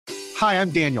Hi,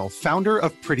 I'm Daniel, founder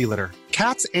of Pretty Litter.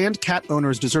 Cats and cat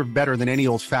owners deserve better than any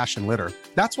old-fashioned litter.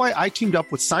 That's why I teamed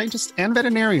up with scientists and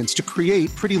veterinarians to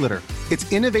create Pretty Litter.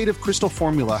 Its innovative crystal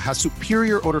formula has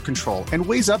superior odor control and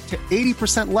weighs up to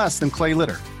 80% less than clay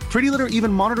litter. Pretty Litter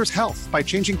even monitors health by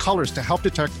changing colors to help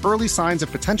detect early signs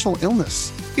of potential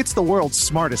illness. It's the world's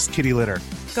smartest kitty litter.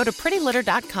 Go to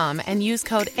prettylitter.com and use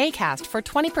code ACAST for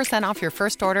 20% off your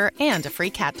first order and a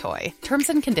free cat toy. Terms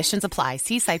and conditions apply.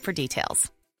 See site for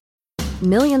details.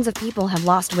 Millions of people have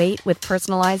lost weight with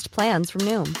personalized plans from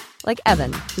Noom. Like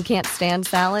Evan, who can't stand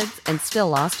salads and still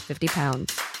lost 50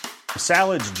 pounds.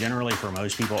 Salads generally for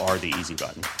most people are the easy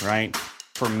button, right?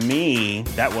 For me,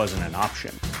 that wasn't an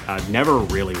option. I never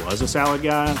really was a salad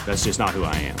guy. That's just not who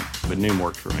I am. But Noom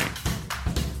worked for me.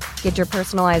 Get your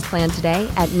personalized plan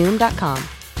today at Noom.com.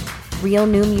 Real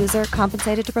Noom user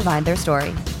compensated to provide their story.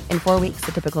 In 4 weeks,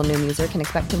 the typical Noom user can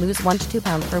expect to lose 1 to 2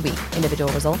 pounds per week.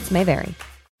 Individual results may vary.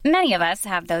 Many of us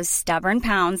have those stubborn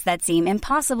pounds that seem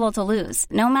impossible to lose,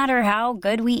 no matter how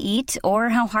good we eat or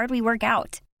how hard we work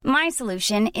out. My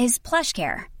solution is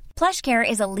PlushCare. PlushCare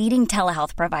is a leading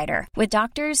telehealth provider with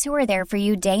doctors who are there for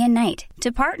you day and night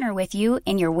to partner with you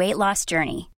in your weight loss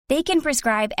journey. They can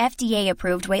prescribe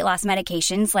FDA-approved weight loss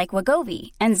medications like Wegovy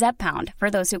and Zepbound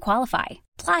for those who qualify.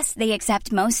 Plus, they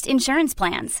accept most insurance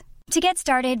plans. To get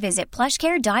started, visit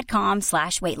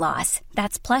plushcare.com/weightloss.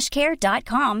 That's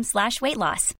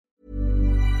plushcare.com/weightloss.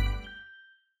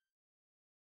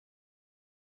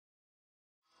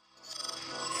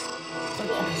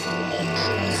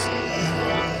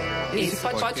 Esse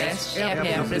podcast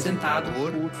é apresentado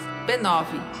por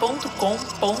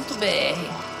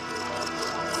b9.com.br.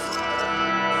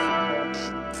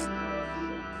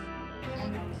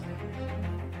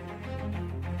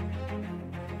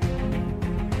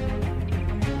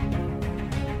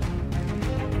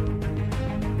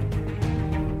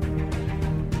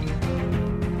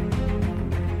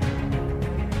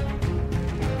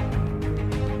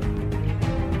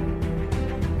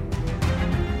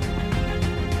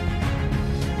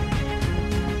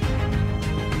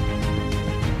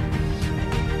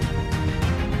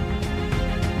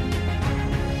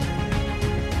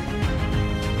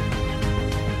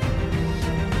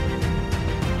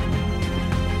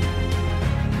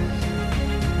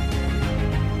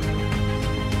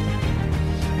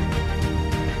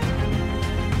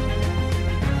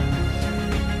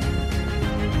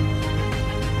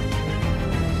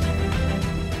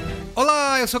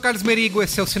 Olá, eu sou o Carlos Merigo,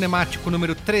 esse é o Cinemático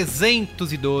número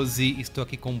 312. Estou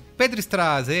aqui com Pedro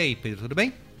Straz. E aí, Pedro, tudo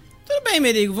bem? Tudo bem,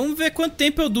 Merigo. Vamos ver quanto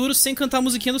tempo eu duro sem cantar a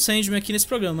musiquinha do Sandman aqui nesse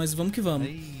programa, mas vamos que vamos.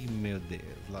 Ai, meu Deus,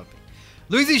 lá vem.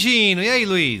 Luiz e Gino, e aí,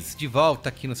 Luiz? De volta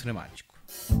aqui no Cinemático.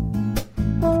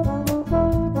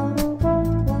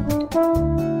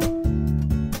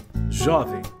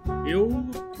 Jovem, eu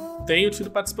tenho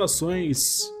tido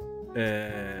participações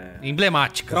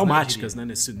emblemáticas, traumáticas, né,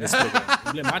 nesse programa.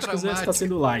 Emblemáticas está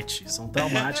sendo light, são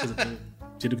traumáticas, eu tenho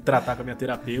tido que tratar com a minha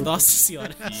terapeuta. Nossa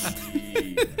senhora.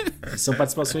 E são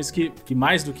participações que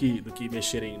mais do que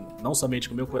mexerem não somente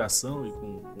com o meu coração e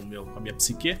com a minha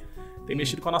psique, tem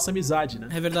mexido com a nossa amizade, né?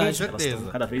 É verdade. Elas estão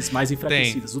cada vez mais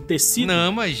enfraquecidas. O tecido,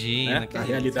 não, imagina, né, a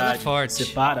realidade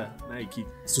separa, né, e que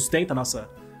sustenta a nossa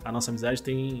amizade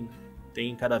tem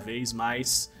cada vez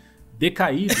mais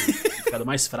decaído, ficado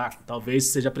mais fraco.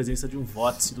 Talvez seja a presença de um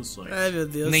vórtice do sonho. Ai, meu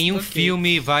Deus. Nenhum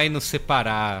filme vai nos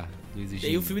separar, Luiz e Gino.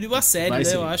 Tem o filme de uma série, né?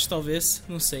 Eu acho, talvez.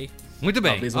 Não sei. Muito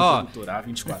bem. Talvez um produtor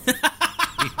 24.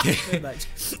 Verdade.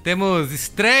 Temos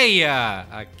estreia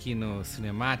aqui no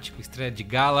Cinemático, estreia de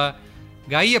gala.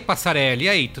 Gaia Passarelli. E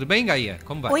aí, tudo bem, Gaia?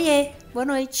 Como vai? Oiê, boa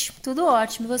noite. Tudo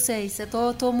ótimo, e vocês?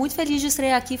 Eu tô muito feliz de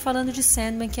estrear aqui falando de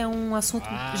Sandman, que é um assunto...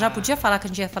 Já podia falar que a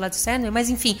gente ia falar de Sandman, mas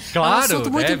enfim, claro, é um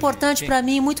assunto muito importante sim, pra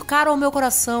mim, muito caro ao meu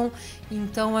coração.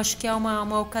 Então acho que é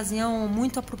uma ocasião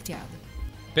muito apropriada.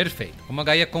 Perfeito. Como a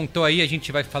Gaia contou aí, a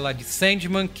gente vai falar de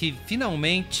Sandman, que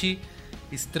finalmente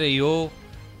estreou,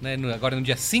 né, agora no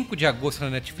dia 5 de agosto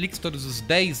na Netflix, todos os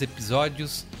 10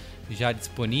 episódios já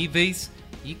disponíveis.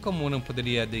 E como não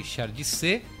poderia deixar de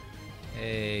ser,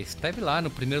 esteve lá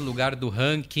no primeiro lugar do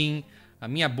ranking. A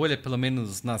minha bolha, pelo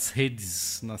menos nas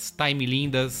redes, nas time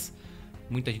lindas,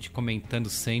 muita gente comentando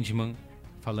Sandman,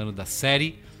 falando da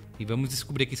série. E vamos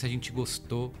descobrir aqui se a gente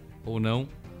gostou ou não,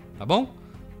 tá bom?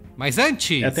 Mas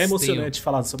antes... É até emocionante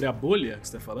falar sobre a bolha que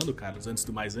você tá falando, Carlos, antes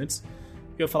do mais antes.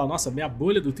 Porque eu ia falar, nossa, minha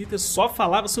bolha do Twitter só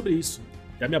falava sobre isso.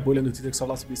 E a minha bolha no Twitter que só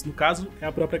fala sobre isso, no caso, é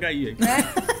a própria Gaia. Então.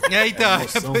 A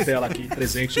emoção dela aqui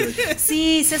presente hoje.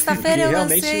 Sim, sexta-feira eu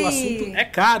realmente lancei... o assunto é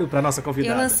caro pra nossa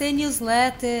convidada. Eu lancei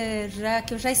newsletter,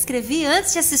 que eu já escrevi.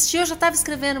 Antes de assistir, eu já tava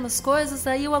escrevendo umas coisas.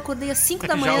 Aí eu acordei às 5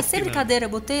 da manhã, sem brincadeira.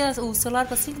 Botei o celular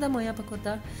para 5 da manhã pra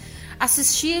acordar.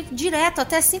 Assisti direto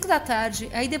até 5 da tarde.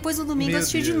 Aí depois no domingo eu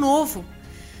assisti de novo.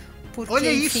 Porque,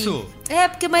 olha enfim, isso!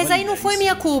 Mas olha aí não foi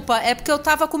minha culpa. É porque eu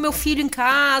tava com meu filho em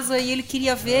casa e ele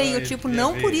queria ver. E eu, tipo,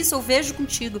 não por isso, eu vejo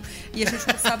contigo. E a gente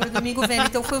no sábado e domingo vendo.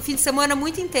 Então foi um fim de semana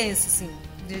muito intenso, assim,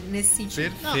 nesse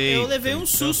sentido. Perfeito. Não, eu levei um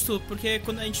susto, porque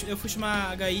quando eu fui chamar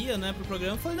a Gaia, né, pro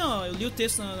programa, eu falei, não, eu li o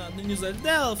texto no newsletter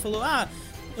dela, ela falou,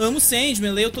 amo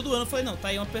Sandman, leio todo ano. Eu falei, não, tá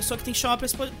aí uma pessoa que tem que chamar pra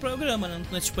esse programa, né?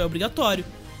 Não é, tipo, é obrigatório.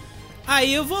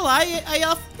 Aí eu vou lá e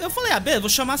eu falei, beleza, vou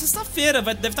chamar sexta-feira,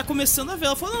 deve estar começando a ver.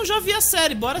 Ela falou, não, já vi a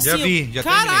série, bora já sim. Vi, já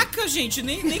Caraca, gente,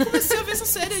 nem comecei a ver essa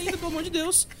série ainda, pelo amor de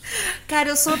Deus. Cara,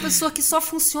 eu sou uma pessoa que só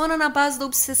funciona na base da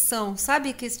obsessão,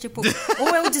 sabe? Que tipo,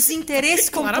 ou é o desinteresse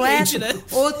completo, né?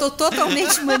 Ou eu tô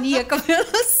totalmente maníaca pelo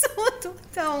assunto.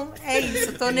 Então, é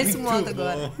isso, eu tô nesse modo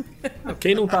agora.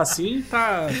 Quem não tá assim,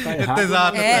 tá errado.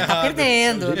 Exato, tá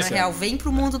perdendo, na real. Vem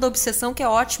pro mundo da obsessão, que é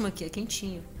ótimo aqui, é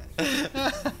quentinho.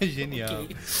 Genial.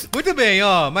 Okay. Muito bem,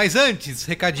 mas antes,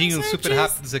 recadinhos super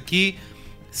rápidos aqui.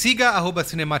 Siga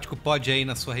 @cinemáticopod aí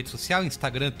na sua rede social,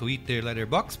 Instagram, Twitter,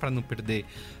 Letterboxd, para não perder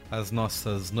as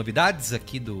nossas novidades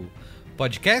aqui do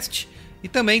podcast. E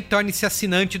também torne-se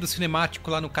assinante do Cinemático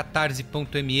lá no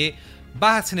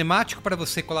catarse.me/cinemático para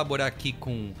você colaborar aqui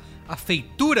com a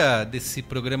feitura desse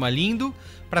programa lindo,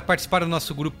 para participar do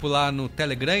nosso grupo lá no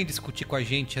Telegram e discutir com a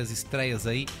gente as estreias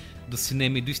aí do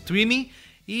cinema e do streaming.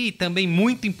 E também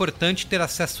muito importante ter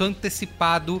acesso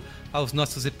antecipado aos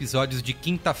nossos episódios de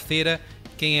quinta-feira.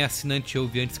 Quem é assinante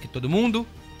ouve antes que todo mundo,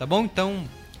 tá bom? Então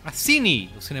assine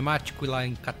o Cinemático lá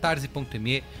em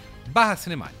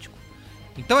catarse.me/cinemático.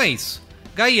 Então é isso.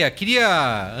 Gaia,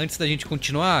 queria, antes da gente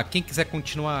continuar, quem quiser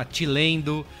continuar te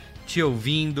lendo, te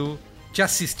ouvindo, te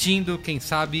assistindo, quem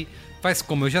sabe, faz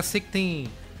como? Eu já sei que tem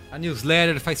a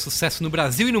newsletter, faz sucesso no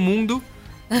Brasil e no mundo.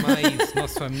 Mas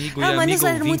nosso amigo e amigo ouvinte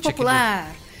é muito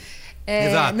popular.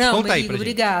 Exato, não, conta aí pra gente.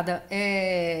 Obrigada.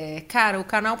 Cara, o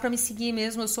canal pra me seguir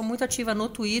mesmo, eu sou muito ativa no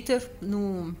Twitter,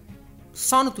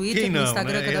 só no Twitter, no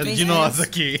Instagram cada vez mais. De nós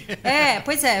aqui.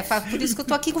 Pois é, por isso que eu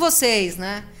tô aqui com vocês,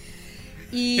 né?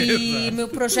 E meu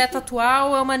projeto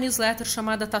atual é uma newsletter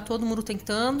chamada Tá Todo Mundo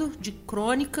Tentando, de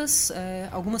crônicas,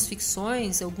 algumas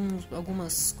ficções,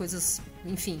 algumas coisas,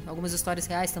 enfim, algumas histórias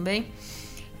reais também,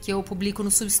 que eu publico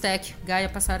no Substack,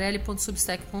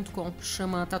 gaiapassarelli.substack.com.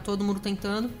 Chama Tá Todo Mundo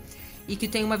Tentando. E que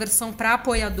tem uma versão para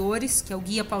apoiadores, que é o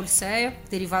Guia Pauliceia,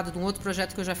 derivado de um outro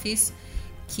projeto que eu já fiz,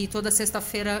 que toda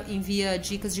sexta-feira envia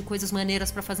dicas de coisas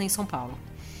maneiras para fazer em São Paulo.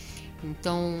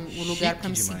 Então, o lugar para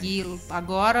me seguir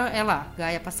agora é lá,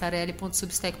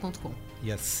 gaiapassarelli.substack.com.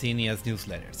 E assine as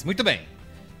newsletters. Muito bem.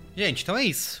 Gente, então é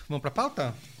isso. Vamos pra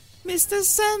pauta? Mr.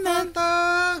 Sandman,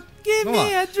 give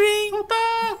me a dream.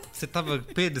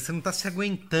 Pedro, você não tá se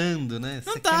aguentando, né?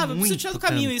 Não tava, preciso tirar do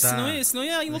caminho isso, senão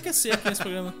ia enlouquecer aqui nesse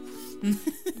programa.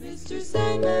 Mr.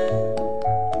 Sandman,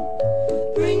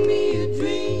 bring me a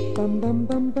dream. Bum, bum,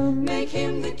 bum, bum. Make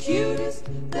him the cutest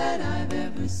that I've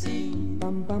ever seen.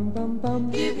 Bum, bum, bum, bum.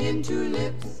 Give him two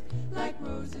lips like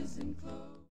roses and cloves.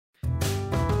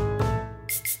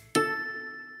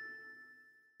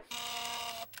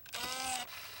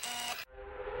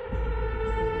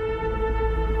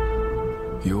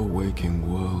 Your waking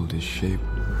world is shaped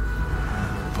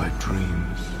by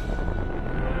dreams.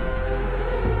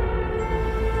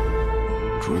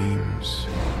 Dreams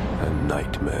and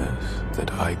nightmares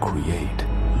that I create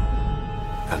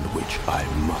and which I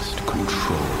must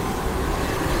control.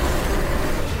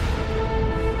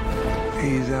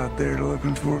 He's out there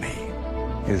looking for me,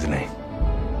 isn't he?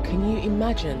 Can you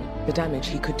imagine the damage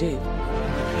he could do?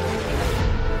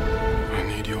 I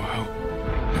need your help.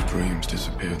 If dreams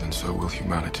disappear, then so will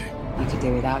humanity. I could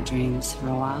do without dreams for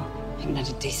a while. I haven't had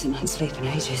a decent night's sleep in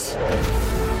ages.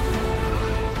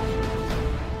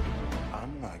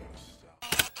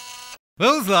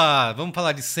 Vamos lá, vamos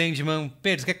falar de Sandman.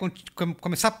 Pedro, você quer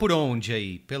começar por onde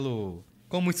aí?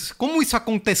 Como isso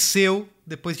aconteceu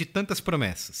depois de tantas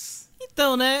promessas?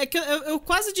 Então, né, é que eu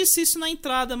quase disse isso na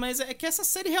entrada, mas é que essa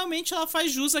série realmente ela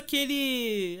faz jus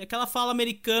aquela fala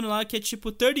americana lá que é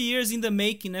tipo 30 years in the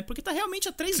making, né? Porque tá realmente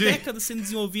há 3 décadas sendo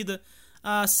desenvolvida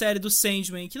a série do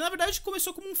Sandman, que na verdade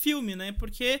começou como um filme, né?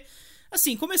 Porque,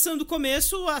 assim, começando do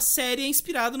começo, a série é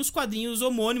inspirada nos quadrinhos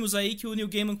homônimos aí que o Neil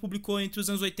Gaiman publicou entre os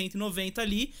anos 80 e 90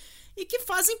 ali. e que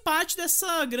fazem parte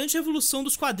dessa grande revolução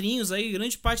dos quadrinhos aí,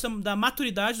 grande parte da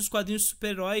maturidade dos quadrinhos de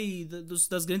super-herói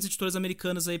das grandes editoras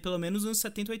americanas aí, pelo menos nos anos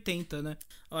 70 e 80, né?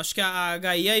 Eu acho que a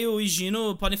Gaia e o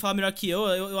Higino podem falar melhor que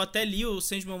eu até li o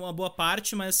Sandman uma boa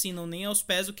parte, mas assim, não nem aos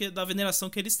pés da veneração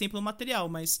que eles têm pelo material,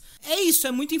 mas é isso,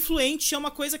 é muito influente, é uma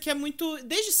coisa que é muito,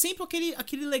 desde sempre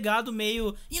aquele legado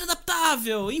meio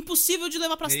inadaptável, impossível de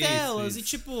levar pras telas, e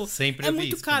tipo, sempre é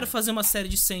muito caro fazer uma série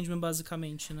de Sandman,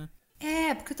 basicamente, né?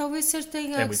 Porque talvez você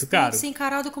tenha se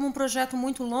encarado como um projeto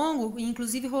muito longo, e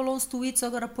inclusive rolou uns tweets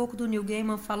agora há pouco do Neil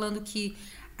Gaiman falando que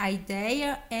a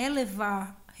ideia é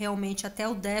levar realmente até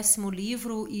o 10º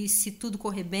livro e, se tudo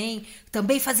correr bem,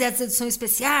 também fazer as edições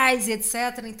especiais e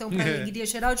etc. Então, para a alegria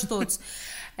geral de todos.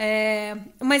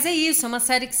 Mas é isso, é uma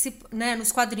série que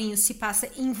nos quadrinhos se passa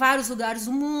em vários lugares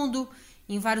do mundo,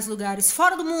 em vários lugares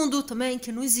fora do mundo também,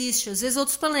 que não existe, às vezes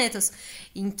outros planetas.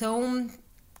 Então,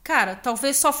 cara,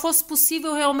 talvez só fosse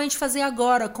possível realmente fazer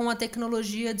agora, com a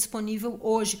tecnologia disponível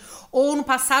hoje. Ou no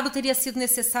passado teria sido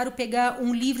necessário pegar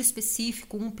um livro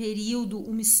específico, um período,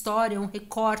 uma história, um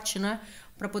recorte, né?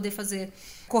 Pra poder fazer.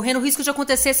 Correndo o risco de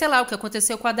acontecer, sei lá, o que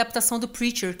aconteceu com a adaptação do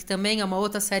Preacher, que também é uma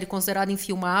outra série considerada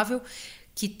infilmável,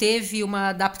 que teve uma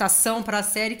adaptação pra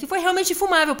série que foi realmente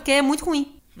infilmável, porque é muito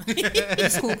ruim.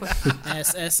 Desculpa.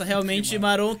 Essa realmente,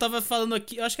 Maron tava falando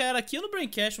aqui, eu acho que era aqui no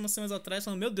Braincast umas semanas atrás,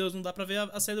 falando, meu Deus, não dá pra ver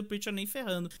a série do Preacher nem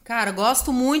ferrando. Cara,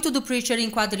 gosto muito do Preacher em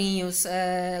quadrinhos,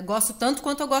 gosto tanto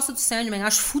quanto eu gosto do Sandman,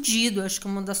 acho fodido, acho que é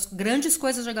uma das grandes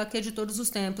coisas de HQ de todos os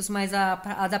tempos, mas a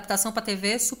adaptação pra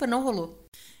TV super não rolou.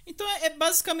 Então é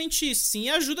basicamente isso, sim, e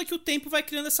ajuda que o tempo vai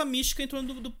criando essa mística em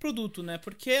torno do produto, né,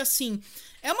 porque, assim,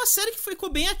 é uma série que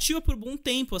ficou bem ativa por um bom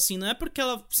tempo, assim, não é porque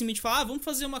ela simplesmente fala, vamos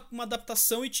fazer uma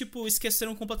adaptação e, tipo,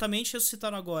 esqueceram completamente e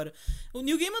ressuscitaram agora. O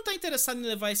Neil Gaiman tá interessado em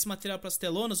levar esse material pras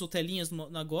telonas ou telinhas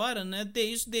agora, né,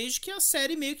 desde que a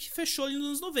série meio que fechou ali nos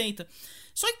anos 90.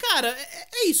 Só que, cara,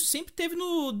 é isso, sempre teve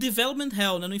no Development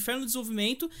Hell, né, no Inferno do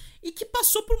Desenvolvimento, e que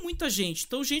passou por muita gente.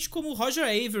 Então, gente como o Roger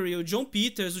Avery, o John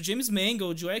Peters, o James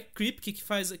Mangold, o Eric Kripke,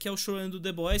 que é o showrunner do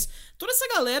The Boys, toda essa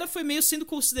galera foi meio sendo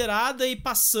considerada e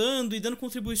passando e dando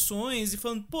contribuições e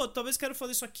falando, pô, talvez quero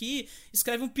fazer isso aqui,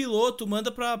 escreve um piloto,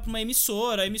 manda pra uma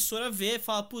emissora, a emissora vê,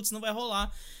 fala, putz, não vai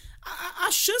rolar. A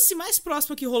chance mais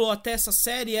próxima que rolou até essa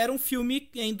série era um filme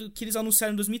que eles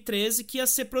anunciaram em 2013, que ia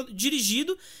ser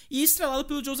dirigido e estrelado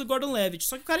pelo Joseph Gordon-Levitt.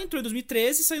 Só que o cara entrou em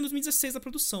 2013 e saiu em 2016 da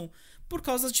produção, por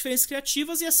causa das diferenças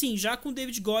criativas e, assim, já com o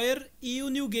David Goyer e o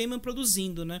Neil Gaiman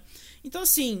produzindo, né? Então,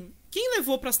 assim, quem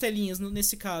levou pras telinhas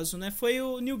nesse caso, né? Foi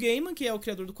o Neil Gaiman, que é o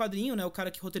criador do quadrinho, né? O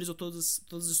cara que roteirizou todas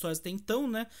as histórias até então,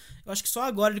 né? Eu acho que só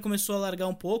agora ele começou a largar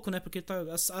um pouco, né? Porque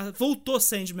voltou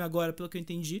Sandman agora, pelo que eu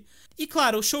entendi. E,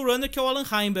 claro, o showrunner, que é o Alan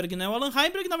Heinberg, né? O Alan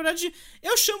Heinberg, na verdade,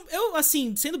 eu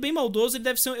assim, sendo bem maldoso, ele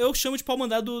deve ser, eu chamo de pau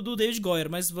mandado do David Goyer,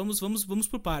 mas vamos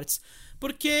por partes.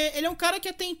 Porque ele é um cara que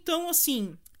até então,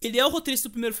 assim, ele é o roteirista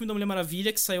do primeiro filme da Mulher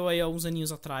Maravilha, que saiu aí há uns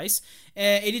aninhos atrás.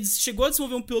 Ele chegou a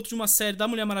desenvolver um piloto de uma série da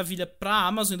Mulher Maravilha pra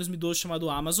Amazon em 2012, chamado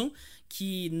Amazon,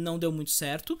 que não deu muito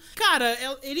certo. Cara,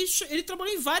 ele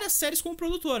trabalhou em várias séries como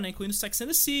produtor, né? Incluindo Sex and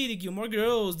the City, Gilmore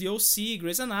Girls, The O.C.,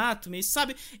 Grey's Anatomy,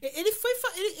 sabe?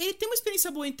 Ele tem uma experiência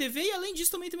boa em TV e, além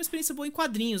disso, também tem uma experiência boa em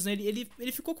quadrinhos, né?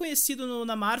 Ele ficou conhecido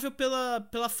na Marvel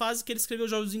pela fase que ele escreveu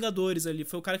Jogos Vingadores ali.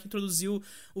 Foi o cara que introduziu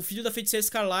o filho da Feiticeira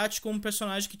Escarlate como um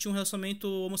personagem que tinha um relacionamento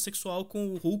homossexual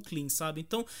com o Hulkling, sabe?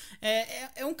 Então,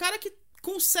 é um cara que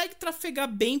consegue trafegar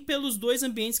bem pelos dois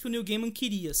ambientes que o Neil Gaiman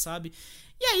queria, sabe?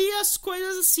 E aí as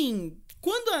coisas, assim,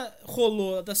 quando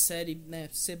rolou da série, né,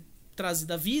 ser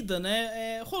trazida à vida,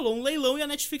 né, rolou um leilão e a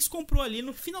Netflix comprou ali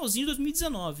no finalzinho de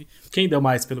 2019. Quem deu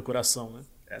mais pelo coração, né?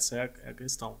 Essa é a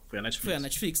questão. Foi a Netflix. Foi a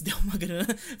Netflix, deu uma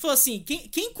grana. Falou assim,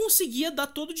 quem conseguia dar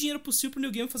todo o dinheiro possível pro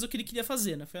Neil Gaiman fazer o que ele queria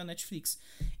fazer, né? Foi a Netflix.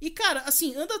 E, cara,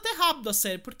 assim, anda até rápido a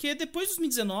série, porque depois de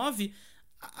 2019...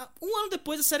 um ano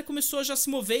depois a série começou a já se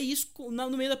mover, e isso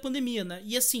no meio da pandemia, né?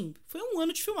 E assim, foi um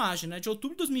ano de filmagem, né? De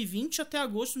outubro de 2020 até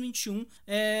agosto de 2021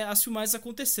 as filmagens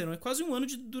aconteceram. É quase um ano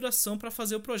de duração pra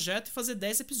fazer o projeto e fazer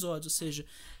 10 episódios, ou seja,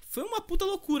 foi uma puta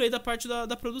loucura aí da parte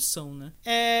da produção, né?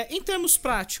 Em termos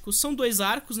práticos, são 2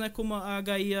 arcos, né? Como a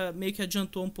Gaia meio que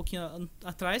adiantou um pouquinho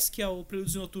atrás, que é o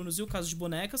Prelúdios Noturnos e o Caso de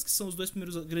Bonecas, que são os 2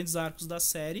 primeiros grandes arcos da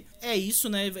série. É isso,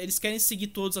 né? Eles querem seguir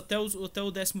todos até o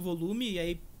 10º volume, e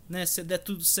aí, né, se der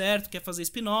tudo certo, quer fazer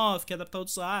spin-off, quer adaptar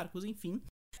outros arcos, enfim.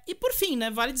 E por fim, né,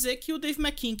 vale dizer que o Dave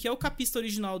McKean, que é o capista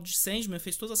original de Sandman,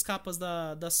 fez todas as capas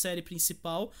da série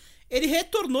principal, ele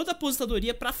retornou da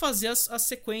aposentadoria pra fazer as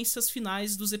sequências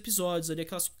finais dos episódios, ali,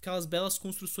 aquelas belas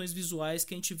construções visuais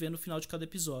que a gente vê no final de cada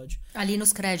episódio. Ali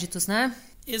nos créditos, né?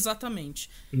 Exatamente.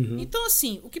 Uhum. Então,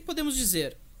 assim, o que podemos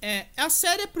dizer? A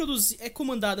série é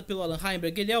comandada pelo Alan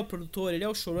Heinberg, ele é o produtor, ele é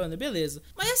o showrunner, beleza.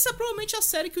 Mas essa é provavelmente a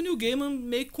série que o Neil Gaiman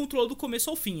meio que controlou do começo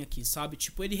ao fim aqui, sabe?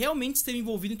 Tipo, ele realmente esteve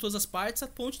envolvido em todas as partes a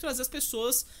ponto de trazer as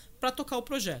pessoas pra tocar o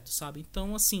projeto, sabe?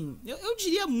 Então, assim, eu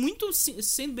diria muito,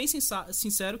 sendo bem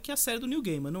sincero, que é a série do Neil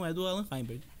Gaiman, não é do Alan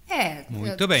Heinberg.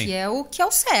 Muito bem. Que é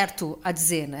o certo a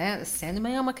dizer, né?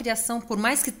 Sandman é uma criação, por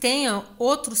mais que tenha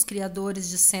outros criadores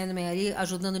de Sandman ali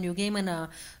ajudando o Neil Gaiman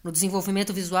no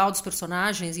desenvolvimento visual dos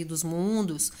personagens e dos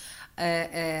mundos,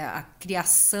 a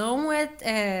criação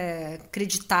é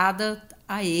creditada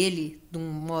a ele, de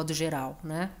um modo geral,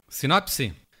 né?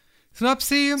 Sinopse.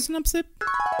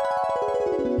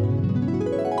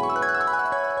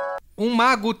 Um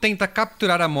mago tenta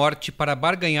capturar a morte para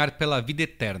barganhar pela vida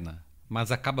eterna,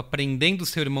 mas acaba prendendo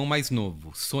seu irmão mais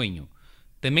novo, Sonho.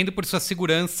 Temendo por sua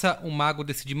segurança, o mago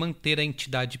decide manter a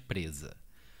entidade presa.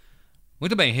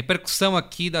 Muito bem, repercussão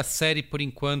aqui da série por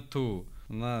enquanto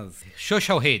nas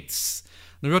social redes.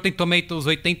 No Rotten Tomatoes,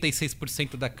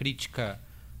 86% da crítica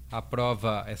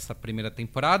aprova essa primeira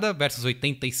temporada versus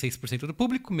 86% do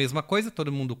público, mesma coisa,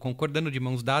 todo mundo concordando de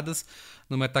mãos dadas.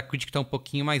 No Metacritic está um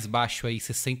pouquinho mais baixo, aí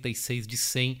 66 de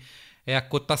 100 é a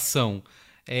cotação.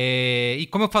 E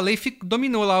como eu falei,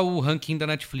 dominou lá o ranking da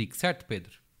Netflix, certo,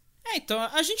 Pedro? Então,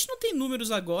 a gente não tem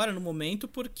números agora no momento,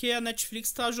 porque a Netflix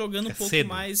tá jogando um pouco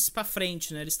mais pra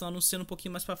frente, né? Eles estão anunciando um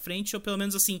pouquinho mais pra frente, ou pelo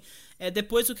menos assim,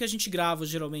 depois do que a gente grava,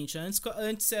 geralmente.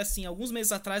 Antes assim, alguns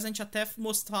meses atrás, a gente até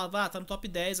mostrava, tá no top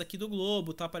 10 aqui do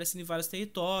Globo, tá aparecendo em vários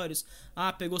territórios,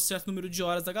 pegou certo número de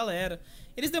horas da galera.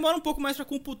 Eles demoram um pouco mais pra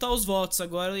computar os votos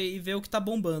agora e ver o que tá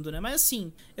bombando, né? Mas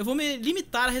assim, eu vou me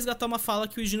limitar a resgatar uma fala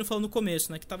que o Gino falou no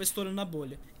começo, né? Que tava estourando na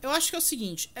bolha. Eu acho que é o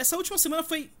seguinte, essa última semana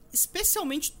foi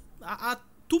especialmente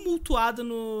tumultuada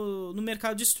no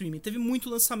mercado de streaming. Teve muito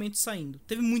lançamento saindo.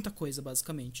 Teve muita coisa,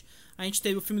 basicamente. A gente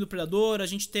teve o filme do Predador, a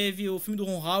gente teve o filme do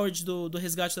Ron Howard, do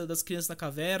Resgate das Crianças na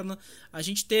Caverna. A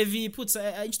gente teve...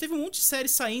 a gente teve um monte de série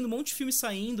saindo, um monte de filme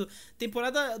saindo.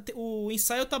 O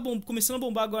ensaio tá começando a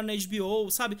bombar agora na HBO,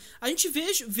 sabe? A gente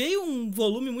veio um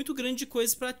volume muito grande de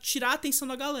coisas pra tirar a atenção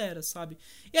da galera, sabe?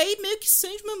 E aí, meio que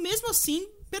Sandman, mesmo assim,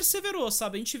 perseverou,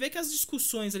 sabe? A gente vê que as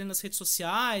discussões ali nas redes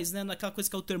sociais, né, naquela coisa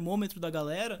que é o termômetro da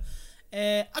galera,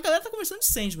 a galera tá conversando de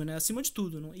Sandman, né, acima de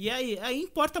tudo, né? E aí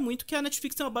importa muito que a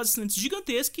Netflix tem uma base de assinantes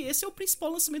gigantesca e esse é o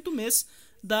principal lançamento do mês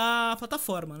da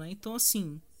plataforma, né? Então,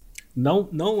 assim...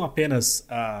 Não apenas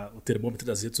o termômetro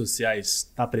das redes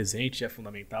sociais tá presente, é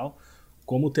fundamental,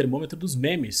 como o termômetro dos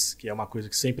memes, que é uma coisa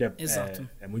que sempre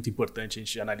é muito importante a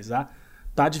gente analisar,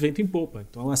 tá de vento em popa.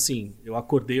 Então, assim, eu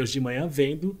acordei hoje de manhã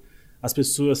vendo as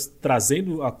pessoas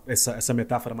trazendo essa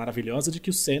metáfora maravilhosa de que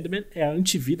o Sandman é a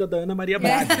antivida da Ana Maria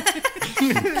Braga.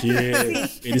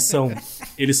 Porque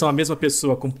eles são a mesma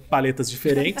pessoa com paletas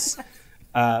diferentes.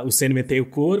 O Sandman tem o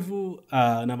Corvo,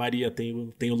 a Ana Maria tem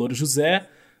o Louro José,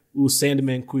 o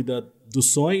Sandman cuida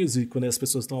dos sonhos e quando as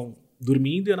pessoas estão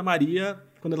dormindo, e a Ana Maria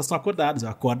quando elas estão acordadas,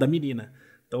 acorda a menina.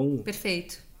 Então,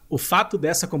 perfeito. O fato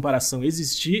dessa comparação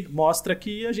existir mostra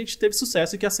que a gente teve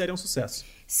sucesso e que a série é um sucesso.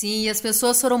 Sim, e as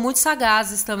pessoas foram muito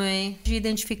sagazes também de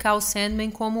identificar o Sandman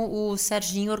como o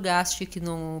Serginho Orgastic,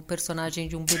 no personagem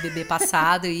de um BBB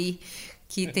passado e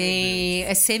que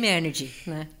tem same energy,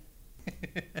 né?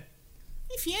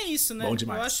 Enfim, é isso, né? Bom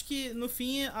demais. Eu acho que, no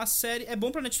fim, a série é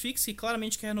bom pra Netflix, que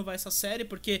claramente quer renovar essa série,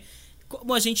 porque,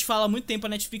 como a gente fala há muito tempo, a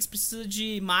Netflix precisa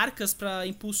de marcas pra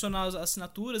impulsionar as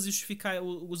assinaturas e justificar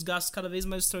os gastos cada vez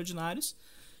mais extraordinários.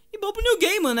 E bom pro Neil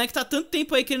Gaiman, né? Que tá tanto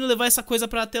tempo aí querendo levar essa coisa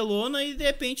pra telona e de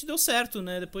repente deu certo,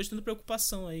 né? Depois de tanta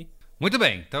preocupação aí. Muito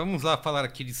bem, então vamos lá falar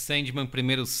aqui de Sandman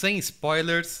primeiro sem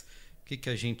spoilers. O que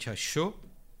a gente achou?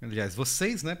 Aliás,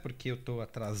 vocês, né? Porque eu tô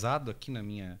atrasado aqui na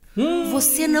minha...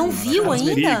 Você não viu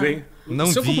ainda? Perigo, hein?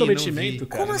 Não Seu vi, comprometimento, não vi.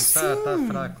 cara. Como assim? Tá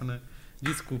fraco, né?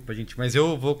 Desculpa, gente, mas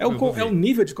eu vou... É um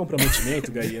nível de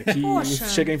comprometimento, Gaia, que Poxa.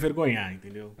 chega a envergonhar,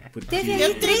 entendeu? Porque Teve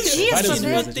aí 3 dias várias pra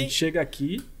vezes ver. a gente chega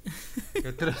aqui...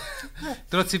 Eu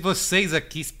trouxe vocês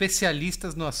aqui,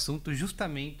 especialistas no assunto,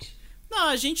 justamente...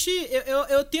 Não,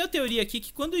 eu tenho a teoria aqui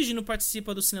que quando o Gino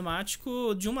participa do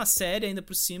cinemático de uma série ainda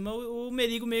por cima, o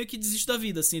Merigo meio que desiste da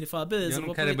vida, assim. Ele fala, beleza, eu não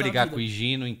vou quero aproveitar brigar a vida. com o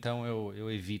Higino, então eu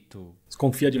evito...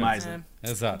 Desconfia demais, né?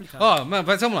 Exato. Ó,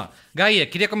 mas vamos lá. Gaia,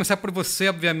 queria começar por você,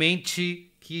 obviamente,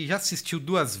 que já assistiu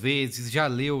 2 vezes, já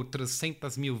leu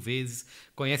 300.000 vezes,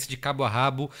 conhece de cabo a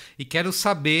rabo, e quero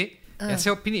saber...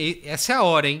 Essa é a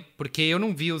hora, hein? Porque eu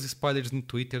não vi os spoilers no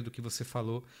Twitter do que você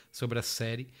falou sobre a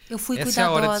série. Eu fui Essa é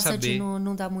a hora cuidadosa de saber.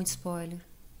 não dar muito spoiler.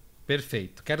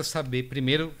 Perfeito. Quero saber,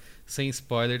 primeiro, sem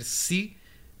spoilers, se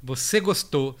você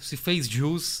gostou, se fez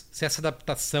jus, se essa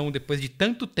adaptação, depois de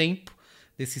tanto tempo,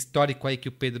 desse histórico aí que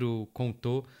o Pedro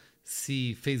contou,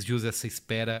 se fez jus a essa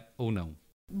espera ou não.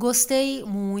 Gostei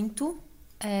muito,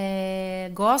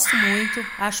 gosto muito,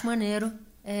 acho maneiro.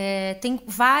 Tem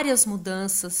várias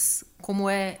mudanças, como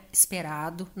é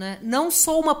esperado, né? Não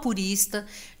sou uma purista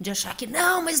de achar que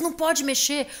não, mas não pode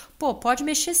mexer. Pô, pode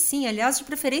mexer sim, aliás, de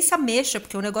preferência mexa,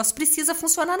 porque o negócio precisa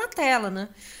funcionar na tela, né?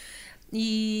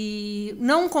 E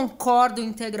não concordo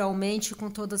integralmente com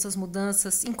todas as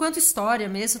mudanças. Enquanto história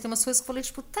mesmo, tem umas coisas que eu falei,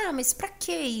 tipo, tá, mas pra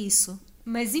que isso?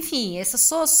 Mas enfim, essa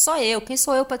sou só eu. Quem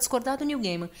sou eu pra discordar do Neil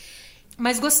Gaiman?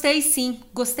 Mas gostei sim,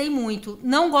 gostei muito.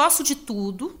 Não gosto de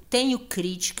tudo, tenho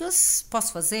críticas.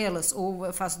 Posso fazê-las ou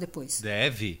eu faço depois?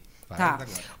 Deve. Tá.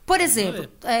 Por exemplo,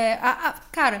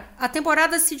 cara, a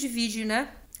temporada se divide, né?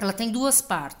 Ela tem 2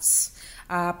 partes.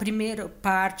 A primeira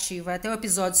parte vai até o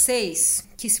episódio 6,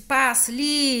 que se passa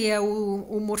ali,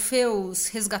 o Morpheus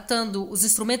resgatando os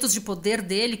instrumentos de poder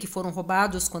dele, que foram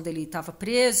roubados quando ele estava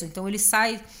preso. Então ele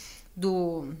sai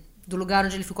do lugar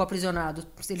onde ele ficou aprisionado.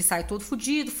 Ele sai todo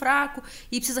fodido, fraco,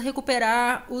 e precisa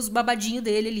recuperar os babadinhos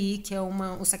dele ali, que é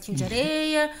um saquinho de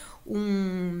areia,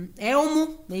 um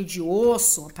elmo meio de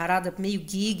osso, uma parada meio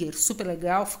Giger, super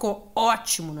legal, ficou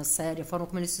ótimo na série, a forma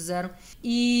como eles fizeram,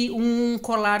 e um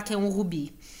colar que é um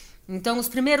rubi. Então os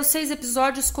primeiros 6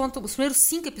 episódios contam, os primeiros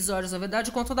 5 episódios, na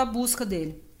verdade, contam da busca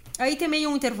dele. Aí tem meio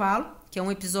um intervalo, que é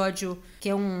um episódio, que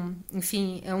é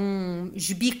um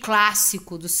gibi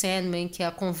clássico do Sandman, que é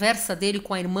a conversa dele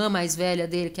com a irmã mais velha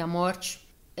dele, que é a Morte.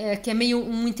 Que é meio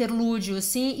um interlúdio,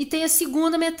 assim. E tem a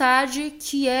segunda metade,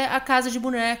 que é a Casa de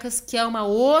Bonecas, que é uma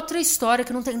outra história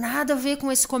que não tem nada a ver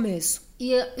com esse começo.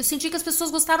 E eu senti que as pessoas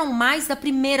gostaram mais da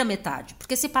primeira metade,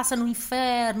 porque se passa no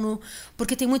inferno,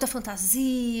 porque tem muita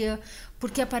fantasia,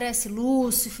 porque aparece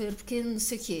Lúcifer, porque não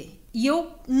sei o quê. E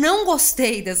eu não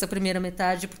gostei dessa primeira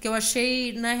metade, porque eu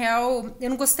achei, na real, eu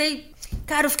não gostei.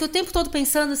 Cara, eu fiquei o tempo todo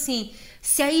pensando assim,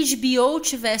 se a HBO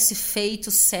tivesse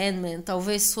feito Sandman,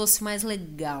 talvez fosse mais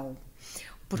legal.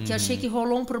 Porque achei que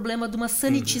rolou um problema de uma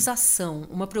sanitização,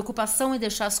 uma preocupação em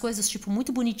deixar as coisas, tipo,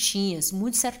 muito bonitinhas,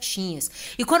 muito certinhas.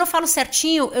 E quando eu falo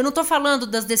certinho, eu não tô falando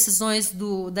das decisões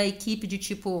da equipe de,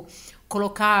 tipo,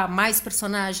 colocar mais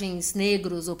personagens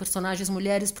negros ou personagens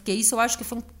mulheres, porque isso eu acho que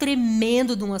foi um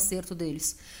tremendo de um acerto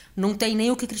deles. Não tem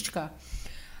nem o que criticar.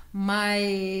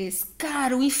 Mas,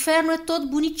 cara, o inferno é todo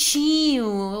bonitinho.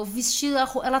 O vestido,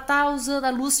 ela tá usando, a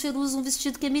Lúcifer usa um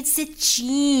vestido que é meio de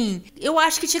cetim. Eu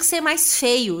acho que tinha que ser mais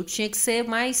feio, tinha que ser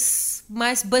mais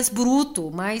bruto,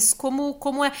 mais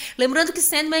como é. Lembrando que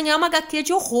Sandman é uma HQ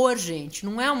de horror, gente.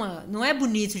 Não é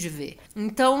bonito de ver.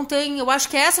 Então eu acho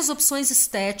que essas opções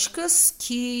estéticas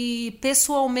que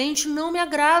pessoalmente não me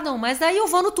agradam, mas daí eu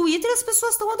vou no Twitter e as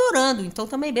pessoas estão adorando. Então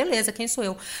também, beleza, quem sou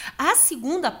eu? A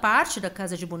segunda parte da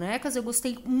Casa de Bonecas eu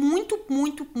gostei muito,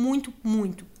 muito, muito,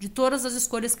 muito de todas as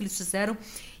escolhas que eles fizeram,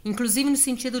 inclusive no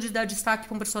sentido de dar destaque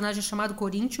para um personagem chamado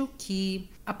Coríntio, que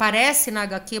aparece na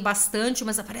HQ bastante,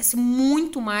 mas aparece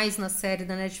muito mais na série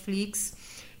da Netflix.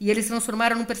 E eles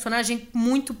transformaram num personagem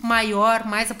muito maior,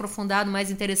 mais aprofundado, mais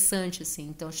interessante, assim.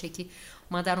 Então achei que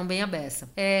mandaram bem a beça.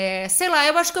 Sei lá,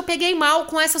 eu acho que eu peguei mal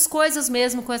com essas coisas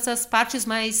mesmo, com essas partes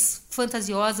mais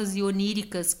fantasiosas e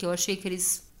oníricas, que eu achei que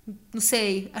eles... Não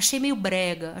sei, achei meio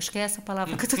brega. Acho que é essa a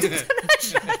palavra que eu tô tentando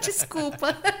achar.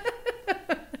 Desculpa.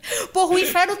 Porra, o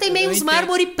inferno tem meio uns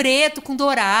mármore preto com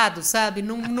dourado, sabe?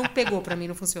 Não pegou pra mim,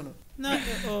 não funcionou. Não,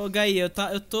 Gaia,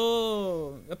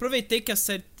 eu aproveitei que a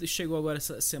série chegou agora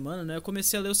essa semana, né? Eu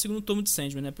comecei a ler o segundo tomo de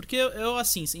Sandman, né? Porque eu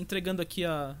assim, entregando aqui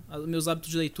meus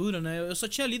hábitos de leitura, né? Eu só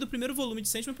tinha lido o primeiro volume de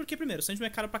Sandman, porque, primeiro, Sandman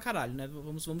é caro pra caralho, né?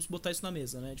 Vamos botar isso na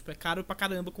mesa, né? Tipo, é caro pra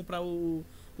caramba comprar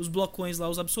os blocões lá,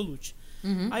 os Absolute.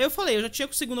 Uhum. Aí eu falei, eu já tinha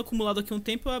com o segundo acumulado aqui um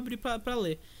tempo, eu abri pra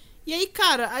ler. E aí,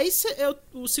 cara,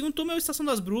 o segundo tomo é a Estação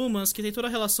das Brumas, que tem toda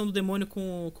a relação do demônio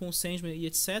com o Sandman e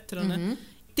etc, né?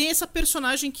 Tem essa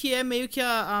personagem que é meio que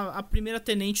a primeira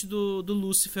tenente do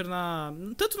Lúcifer,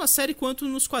 tanto na série quanto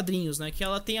nos quadrinhos, né? Que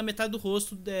ela tem a metade do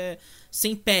rosto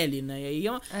sem pele, né? E aí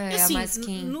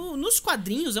assim, nos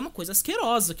quadrinhos é uma coisa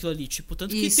asquerosa aquilo ali, tipo,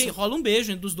 tanto que rola um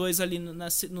beijo dos dois ali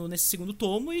nesse segundo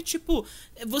tomo e, tipo,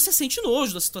 você sente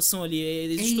nojo da situação ali.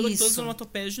 Existe todas as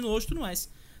onomatopeias de nojo e tudo mais.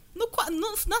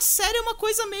 Na série é uma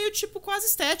coisa meio, tipo, quase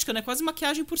estética, né? Quase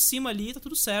maquiagem por cima ali, tá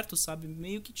tudo certo, sabe?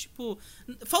 Meio que, tipo...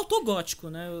 Faltou gótico,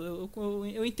 né?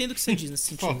 Eu entendo o que você diz nesse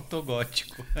sentido. Faltou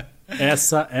gótico.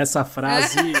 Essa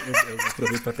frase, eu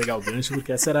aproveito pra pegar o gancho,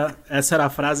 porque essa era a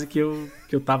frase que eu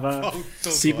tava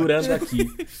segurando aqui.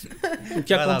 O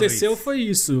que aconteceu foi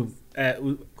isso.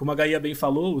 Como a Gaia bem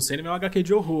falou, o Sandman é uma HQ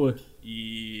de horror.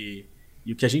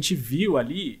 E o que a gente viu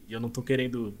ali, e eu não tô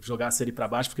querendo jogar a série pra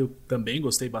baixo, porque eu também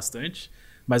gostei bastante,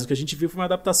 Mas o que a gente viu foi uma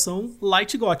adaptação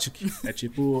light gothic. É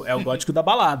tipo, é o gótico da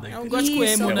balada. É um gótico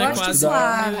emo, né? É um gótico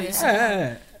suave.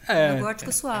 É o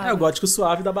gótico suave. É o gótico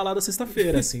suave da balada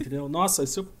sexta-feira, assim, entendeu? Nossa,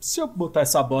 se eu botar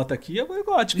essa bota aqui, eu vou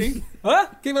gótico, hein? Hã?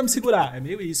 Quem vai me segurar? É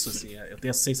meio isso, assim, eu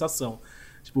tenho essa sensação.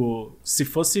 Tipo, se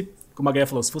fosse, como a Gaia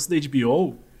falou, se fosse da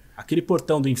HBO, aquele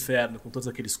portão do inferno com todos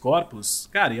aqueles corpos,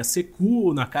 cara, ia ser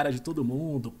cu na cara de todo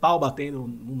mundo, pau batendo um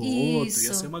no outro,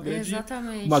 ia ser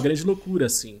uma grande loucura,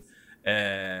 assim.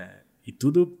 E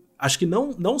tudo, acho que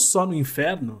não só no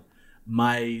inferno,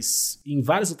 mas em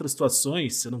várias outras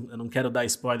situações, eu não quero dar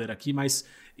spoiler aqui, mas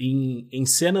em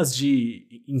cenas e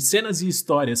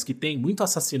histórias que tem muito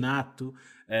assassinato,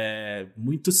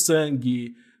 muito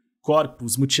sangue,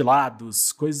 corpos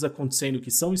mutilados, coisas acontecendo que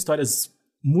são histórias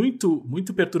muito,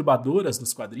 muito perturbadoras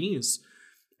nos quadrinhos,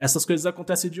 essas coisas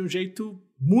acontecem de um jeito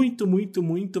muito, muito,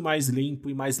 muito mais limpo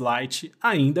e mais light,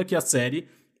 ainda que a série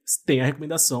tenha a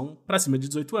recomendação para cima de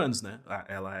 18 anos, né?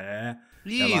 Ela é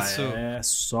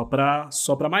só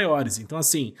para maiores. Então,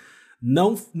 assim,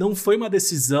 não foi uma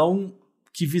decisão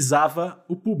que visava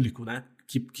o público, né?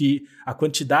 Que a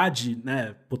quantidade,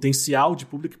 né, potencial de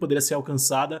público que poderia ser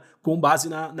alcançada com base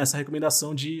nessa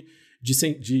recomendação de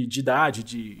idade,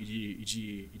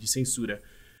 de censura.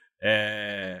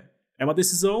 É uma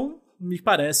decisão, me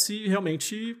parece,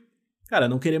 realmente, cara,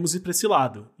 não queremos ir para esse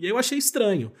lado. E aí eu achei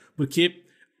estranho, porque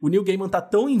o Neil Gaiman tá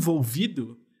tão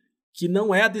envolvido que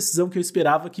não é a decisão que eu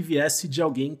esperava que viesse de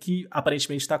alguém que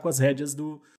aparentemente tá com as rédeas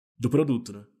do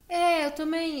produto, né? Eu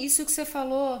também, isso que você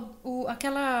falou,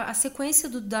 a sequência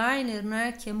do Diner,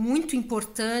 né, que é muito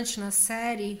importante na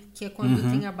série, que é quando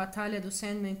tem a batalha do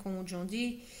Sandman com o John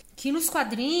Dee, que nos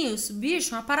quadrinhos,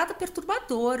 bicho, é uma parada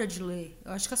perturbadora de ler.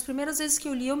 Eu acho que as primeiras vezes que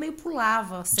eu li, eu meio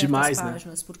pulava certas páginas,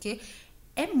 né? Porque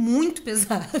é muito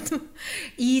pesado.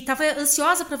 E tava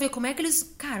ansiosa pra ver como é que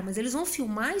eles... Cara, mas eles vão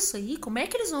filmar isso aí? Como é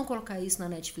que eles vão colocar isso na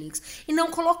Netflix? E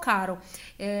não colocaram.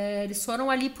 Eles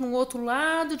foram ali pra um outro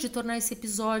lado, de tornar esse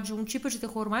episódio um tipo de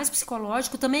terror mais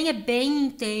psicológico. Também é bem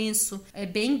intenso, é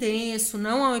bem denso.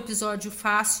 Não é um episódio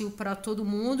fácil pra todo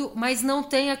mundo, mas não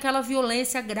tem aquela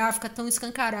violência gráfica tão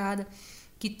escancarada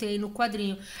que tem no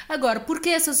quadrinho. Agora, por que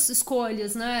essas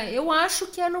escolhas, né? Eu acho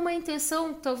que é numa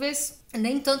intenção, talvez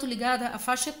nem tanto ligada à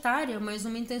faixa etária, mas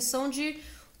numa intenção de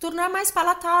tornar mais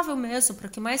palatável mesmo, para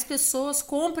que mais pessoas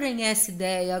comprem essa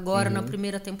ideia agora na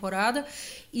primeira temporada.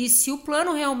 E se o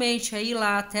plano realmente é ir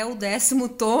lá até o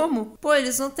 10º tomo, pô,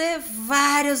 eles vão ter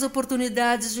várias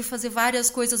oportunidades de fazer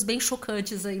várias coisas bem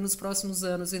chocantes aí nos próximos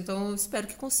anos. Então, eu espero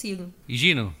que consigam. E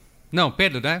Gino? Não,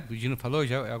 Pedro, né? O Gino falou,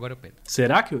 agora é o Pedro.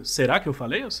 Será que eu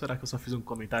falei ou será que eu só fiz um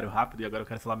comentário rápido e agora eu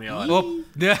quero falar meia hora?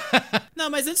 Não,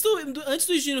 mas antes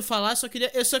do Gino falar,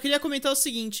 eu só queria comentar o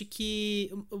seguinte, que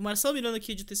o Marcelo Miranda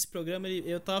que edita esse programa,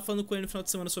 eu tava falando com ele no final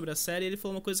de semana sobre a série, e ele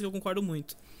falou uma coisa que eu concordo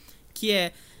muito, que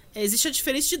existe a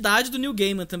diferença de idade do Neil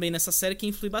Gaiman também nessa série que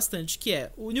influi bastante, que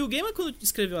o Neil Gaiman, quando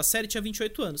escreveu a série, tinha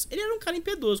 28 anos. Ele era um cara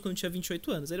impiedoso quando tinha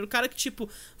 28 anos. Ele era um cara que, tipo,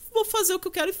 vou fazer o que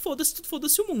eu quero e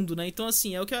foda-se o mundo, né? Então,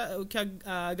 assim, é o que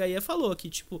a Gaia falou aqui,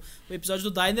 tipo, o episódio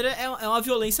do Diner é uma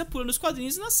violência pura nos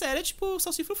quadrinhos e na série é, tipo,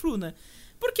 salsifrufru, né?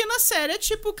 Porque na série é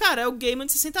tipo, cara, é o Gaiman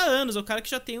de 60 anos, é o cara que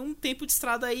já tem um tempo de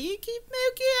estrada aí que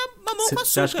meio que é mamão com açúcar.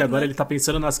 Você acha que agora ele tá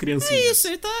pensando nas criancinhas? É isso,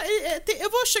 ele tá... eu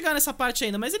vou chegar nessa parte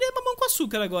ainda, mas ele é mamão com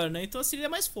açúcar agora, né? Então assim, ele é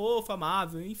mais fofo,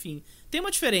 amável, enfim. Tem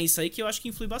uma diferença aí que eu acho que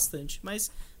influi bastante,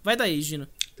 mas vai daí, Gino.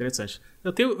 Interessante.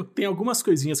 Eu tenho algumas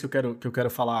coisinhas que eu quero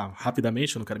falar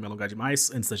rapidamente, eu não quero me alongar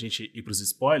demais, antes da gente ir pros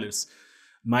spoilers,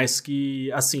 mas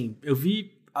que, assim, eu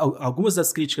vi algumas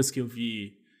das críticas que eu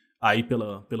vi aí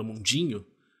pelo mundinho.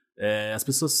 As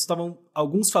pessoas estavam,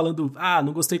 alguns falando,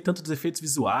 não gostei tanto dos efeitos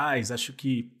visuais, acho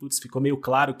que, ficou meio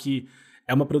claro que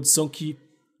é uma produção que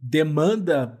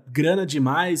demanda grana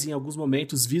demais em alguns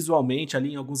momentos, visualmente,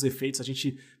 ali em alguns efeitos, a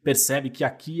gente percebe que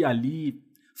aqui e ali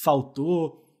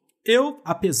faltou. Eu,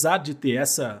 apesar de ter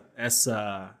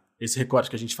esse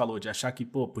recorte que a gente falou, de achar que,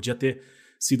 podia ter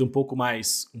sido um pouco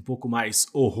mais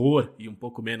horror e um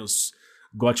pouco menos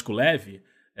gótico leve,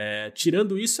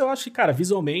 tirando isso, eu acho que, cara,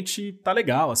 visualmente tá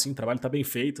legal, assim, o trabalho tá bem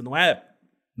feito, não é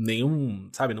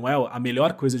não é a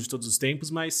melhor coisa de todos os tempos,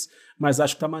 mas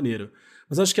acho que tá maneiro.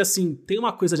 Mas acho que, assim, tem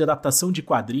uma coisa de adaptação de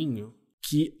quadrinho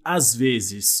que, às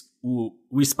vezes,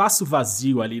 o espaço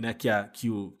vazio ali, né, que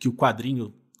o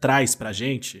quadrinho traz pra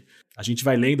gente, a gente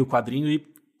vai lendo o quadrinho e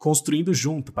construindo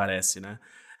junto, parece, né?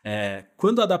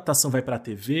 Quando a adaptação vai pra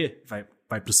TV,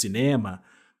 vai pro cinema,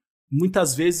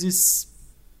 muitas vezes...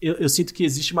 Eu sinto que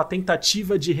existe uma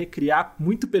tentativa de recriar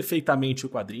muito perfeitamente o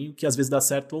quadrinho, que às vezes dá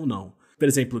certo ou não. Por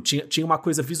exemplo, tinha uma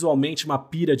coisa visualmente, uma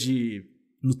pira de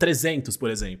no 300, por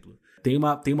exemplo. Tem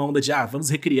uma onda de, vamos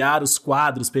recriar os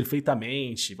quadros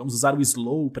perfeitamente, vamos usar o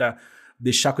slow pra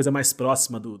deixar a coisa mais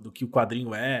próxima do que o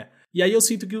quadrinho é. E aí eu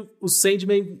sinto que o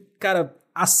Sandman, cara,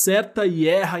 acerta e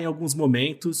erra em alguns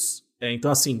momentos. Então,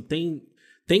 assim,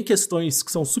 tem questões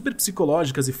que são super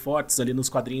psicológicas e fortes ali nos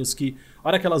quadrinhos que, a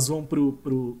hora que elas vão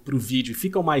pro vídeo,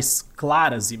 ficam mais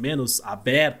claras e menos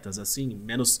abertas, assim,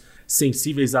 menos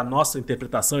sensíveis à nossa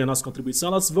interpretação e à nossa contribuição,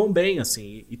 elas vão bem,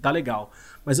 assim, e tá legal.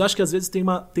 Mas eu acho que às vezes tem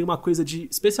uma coisa de,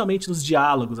 especialmente nos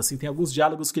diálogos, assim, tem alguns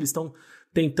diálogos que eles estão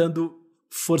tentando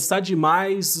forçar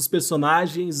demais os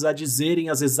personagens a dizerem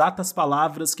as exatas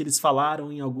palavras que eles falaram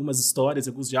em algumas histórias, em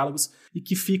alguns diálogos, e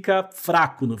que fica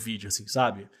fraco no vídeo, assim,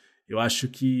 sabe? Eu acho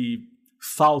que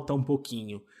falta um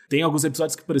pouquinho. Tem alguns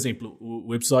episódios que, por exemplo,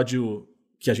 o episódio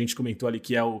que a gente comentou ali,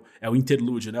 que é o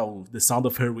interlúdio, né? O The Sound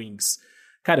of Her Wings.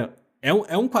 Cara,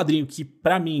 é um quadrinho que,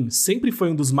 pra mim, sempre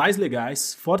foi um dos mais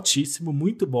legais, fortíssimo,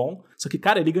 muito bom. Só que,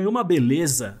 cara, ele ganhou uma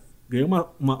beleza, ganhou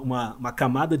uma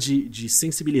camada de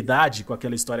sensibilidade com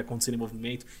aquela história acontecendo em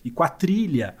movimento e com a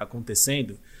trilha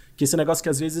acontecendo, que esse é um negócio que,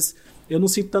 às vezes, eu não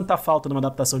sinto tanta falta numa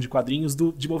adaptação de quadrinhos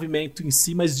de movimento em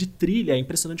si, mas de trilha. É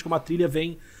impressionante como a trilha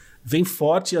vem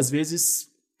forte e, às vezes,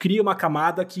 cria uma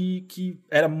camada que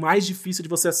era mais difícil de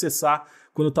você acessar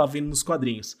quando eu tava vendo nos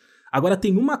quadrinhos. Agora,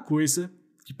 tem uma coisa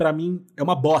que, pra mim, é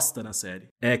uma bosta na série.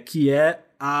 Que é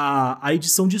a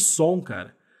edição de som,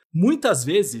 cara. Muitas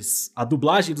vezes, a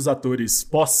dublagem dos atores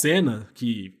pós-cena,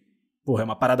 que, porra, é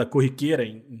uma parada corriqueira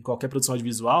em qualquer produção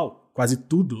audiovisual, quase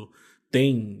tudo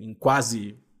tem em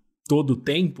quase todo o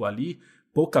tempo ali,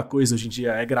 pouca coisa hoje em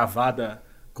dia é gravada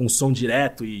com som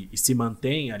direto e se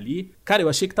mantém ali. Cara, eu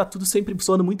achei que tá tudo sempre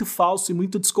soando muito falso e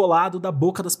muito descolado da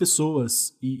boca das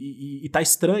pessoas. E tá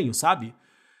estranho, sabe?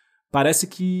 Parece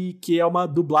que é uma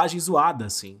dublagem zoada,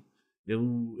 assim.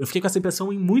 Eu fiquei com essa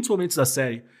impressão em muitos momentos da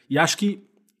série. E acho que,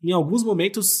 em alguns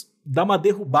momentos, dá uma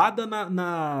derrubada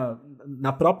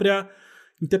na própria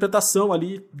interpretação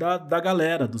ali da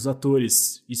galera, dos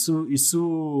atores.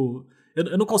 Isso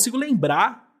eu não consigo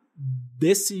lembrar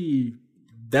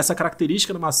dessa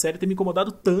característica numa série ter me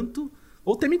incomodado tanto,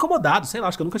 ou ter me incomodado, sei lá,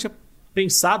 acho que eu nunca tinha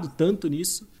pensado tanto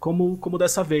nisso como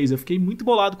dessa vez. Eu fiquei muito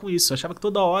bolado com isso. Eu achava que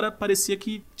toda hora parecia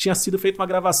que tinha sido feita uma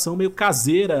gravação meio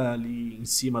caseira ali em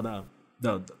cima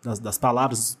das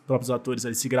palavras dos próprios atores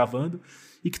ali se gravando,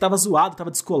 e que tava zoado,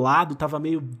 tava descolado, tava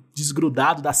meio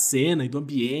desgrudado da cena e do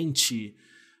ambiente.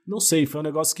 Não sei, foi um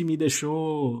negócio que me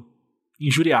deixou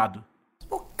injuriado.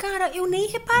 Cara, eu nem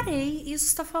reparei isso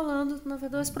que você tá falando, na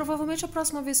verdade. Provavelmente a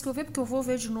próxima vez que eu ver, porque eu vou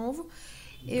ver de novo,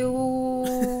 eu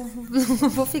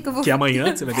vou ficar... Que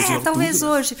amanhã você vai ver de novo talvez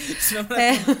tudo, hoje.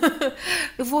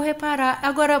 Eu vou reparar.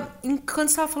 Agora, enquanto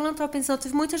você tava falando, eu tava pensando,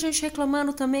 teve muita gente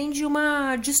reclamando também de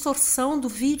uma distorção do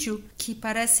vídeo, que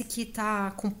parece que tá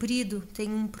comprido, tem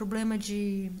um problema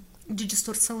de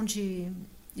distorção de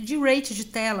rate de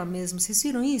tela mesmo. Vocês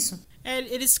viram isso?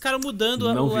 Eles ficaram mudando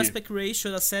o aspect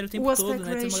ratio da série o tempo todo,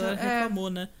 né? Tem uma galera que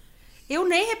reclamou, né? Eu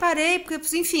nem reparei, porque,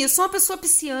 enfim, eu sou uma pessoa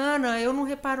pisciana, eu não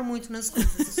reparo muito nas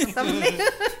coisas. Eu tava meio...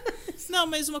 Não,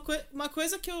 mas uma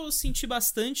coisa que eu senti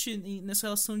bastante nessa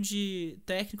relação de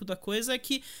técnico da coisa é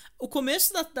que o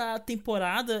começo da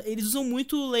temporada, eles usam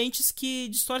muito lentes que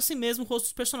distorcem mesmo o rosto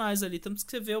dos personagens ali. Tanto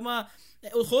que você vê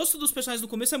o rosto dos personagens no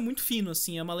começo é muito fino,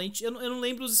 assim, é uma lente... Eu não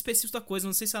lembro os específicos da coisa,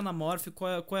 não sei se é anamórfico,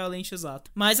 qual é a lente exata.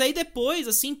 Mas aí depois,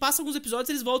 assim, passa alguns episódios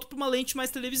eles voltam pra uma lente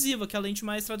mais televisiva, que é a lente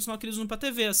mais tradicional que eles usam pra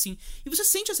TV, assim. E você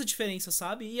sente essa diferença,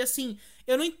 sabe? E, assim,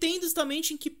 eu não entendo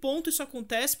exatamente em que ponto isso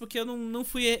acontece, porque eu não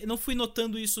fui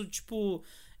notando isso, tipo,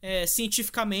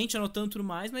 cientificamente, anotando tudo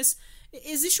mais, mas...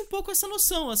 Existe um pouco essa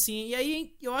noção, assim, e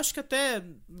aí eu acho que até,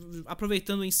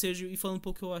 aproveitando o ensejo e falando um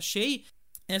pouco o que eu achei,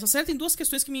 essa série tem duas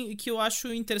questões que eu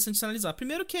acho interessante de analisar.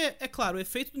 Primeiro que é claro, o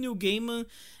efeito do Neil Gaiman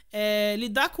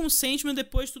lidar com o Sandman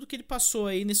depois de tudo que ele passou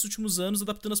aí nesses últimos anos,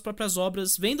 adaptando as próprias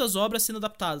obras, vendo as obras sendo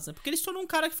adaptadas, né? Porque ele se tornou um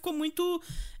cara que ficou muito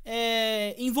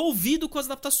envolvido com as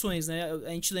adaptações, né?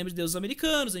 A gente lembra de Deuses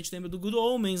Americanos, a gente lembra do Good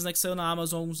Omens, né, que saiu na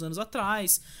Amazon há alguns anos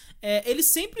atrás. Ele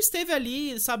sempre esteve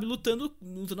ali, sabe, lutando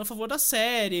a favor da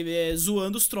série,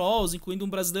 zoando os trolls, incluindo um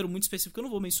brasileiro muito específico que eu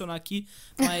não vou mencionar aqui,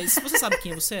 mas você sabe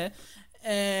quem você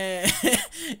é.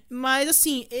 Mas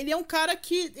assim, ele é um cara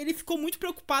que ele ficou muito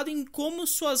preocupado em como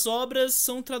suas obras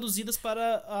são traduzidas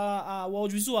para o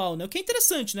audiovisual, né? O que é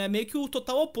interessante, né? Meio que o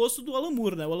total oposto do Alan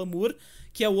Moore, né? O Alan Moore,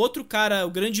 que é o outro cara,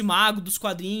 o grande mago dos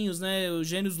quadrinhos, né? Os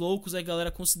gênios loucos, a galera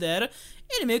considera.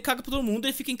 Ele meio que caga pra todo mundo,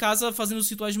 ele fica em casa fazendo os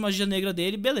rituais de magia negra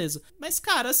dele, beleza. Mas,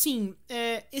 cara, assim,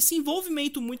 esse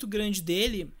envolvimento muito grande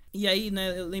dele E aí,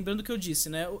 né, lembrando o que eu disse,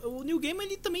 né, o Neil Gaiman,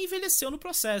 ele também envelheceu no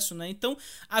processo, né, então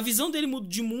a visão dele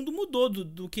de mundo mudou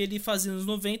do que ele fazia nos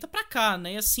 90 pra cá,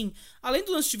 né, e assim, além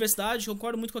do lance de diversidade,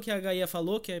 concordo muito com o que a Gaia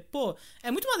falou, que é, pô, é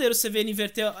muito maneiro você ver ele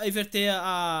inverter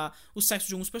o sexo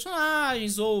de alguns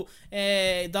personagens, ou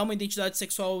dar uma identidade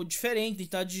sexual diferente,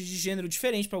 identidade de gênero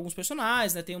diferente pra alguns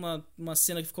personagens, né, tem uma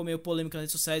cena que ficou meio polêmica nas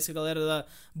redes sociais, que a galera da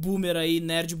Boomer aí,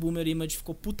 Nerd Boomer Image,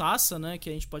 ficou putaça, né, que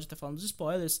a gente pode até falar nos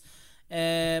spoilers.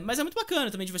 Mas é muito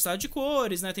bacana, também diversidade de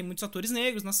cores, né? Tem muitos atores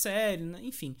negros na série, né?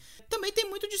 Enfim. Também tem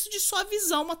muito disso de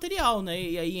suavizar o material, né?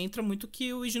 E aí entra muito o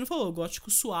que o Higino falou, o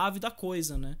gótico suave da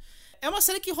coisa, né? É uma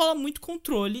série que rola muito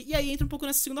controle, e aí entra um pouco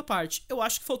nessa segunda parte. Eu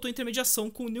acho que faltou intermediação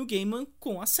com o Neil Gaiman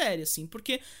com a série, assim,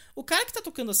 porque o cara que tá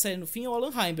tocando a série no fim é o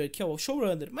Alan Heinberg, que é o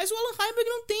showrunner. Mas o Alan Heinberg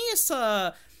não tem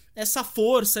essa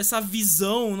força, essa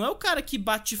visão, não é o cara que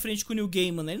bate de frente com o Neil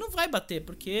Gaiman, né? Ele não vai bater,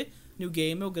 porque Neil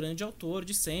Gaiman é o grande autor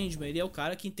de Sandman, ele é o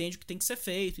cara que entende o que tem que ser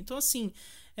feito. Então, assim,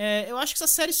 eu acho que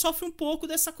essa série sofre um pouco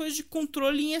dessa coisa de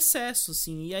controle em excesso,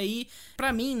 assim. E aí,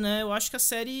 pra mim, né, eu acho que a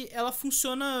série, ela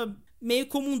funciona meio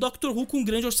como um Doctor Who com um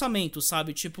grande orçamento,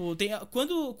 sabe? Tipo,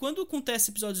 quando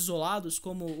acontece episódios isolados,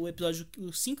 como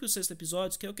o 5 e o 6º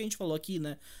episódios, que é o que a gente falou aqui,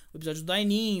 né? O episódio do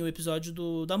Dainin, o episódio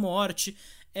da morte.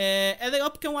 É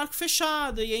legal porque é um arco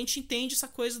fechado, e a gente entende essa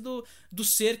coisa do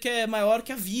ser que é maior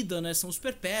que a vida, né? São os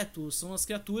perpétuos, são as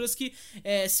criaturas que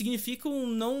significam,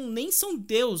 nem são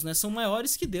Deus, né? São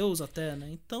maiores que Deus até, né?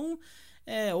 Então,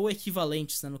 ou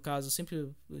equivalentes, né? No caso, eu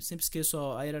sempre esqueço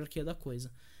a hierarquia da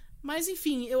coisa. Mas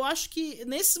enfim, eu acho que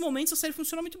nesses momentos a série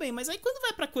funciona muito bem. Mas aí quando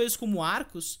vai pra coisas como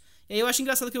arcos, e aí eu acho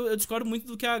engraçado que eu discordo muito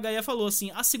do que a Gaia falou,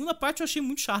 assim. A segunda parte eu achei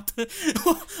muito chata.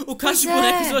 O caso de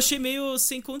bonecos eu achei meio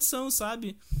sem condição,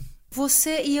 sabe?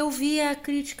 E eu vi a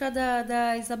crítica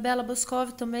da Isabela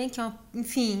Boscov também, que é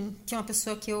uma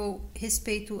pessoa que eu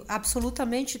respeito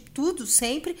absolutamente tudo,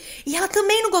 sempre. E ela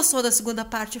também não gostou da segunda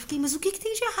parte. Eu fiquei, mas o que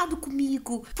tem de errado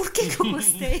comigo? Por que eu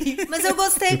gostei? Mas eu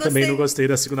gostei. Também não gostei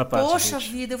da segunda parte. Poxa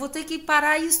vida, eu vou ter que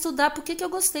parar e estudar por que eu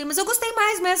gostei. Mas eu gostei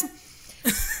mais mesmo.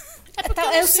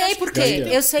 Eu sei por quê.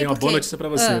 Eu sei por quê. Tem uma boa notícia pra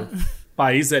você. O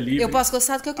país é livre. Eu posso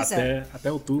gostar do que eu quiser.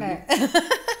 Até outubro.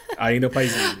 Ainda é o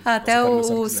país livre. Até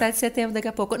o 7 de setembro daqui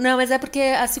a pouco. Não, mas é porque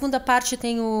a segunda parte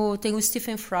tem o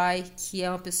Stephen Fry, que é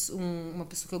uma pessoa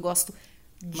que eu gosto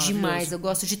demais. Eu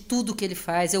gosto de tudo que ele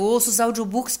faz. Eu ouço os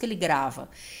audiobooks que ele grava.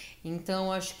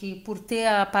 Então, acho que por ter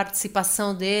a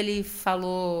participação dele,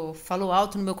 falou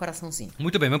alto no meu coraçãozinho.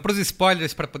 Muito bem, vamos para os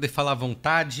spoilers para poder falar à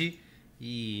vontade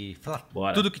e falar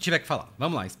tudo o que tiver que falar.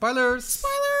 Vamos lá, spoilers!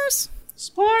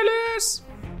 Spoilers!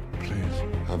 Please,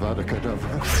 Avada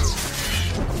Kedavra.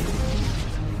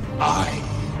 I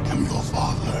am your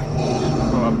father.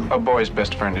 A boy's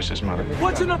best friend is his mother.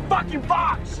 What's in the fucking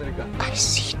box? I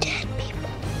see dead people.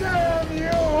 Damn you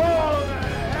all to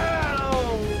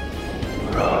hell!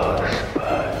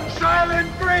 Rosebud. Silent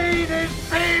breed is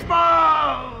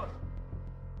people!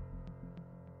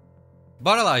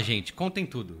 Bora lá, gente. Contem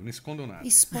tudo. Não escondam nada.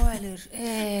 Spoiler.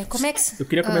 Como é que... Eu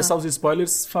queria começar os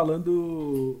spoilers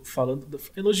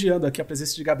elogiando aqui a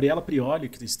presença de Gabriela Prioli,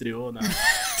 que estreou no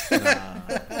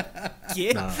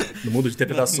mundo de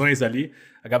interpretações ali.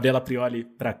 A Gabriela Prioli,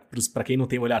 pra quem não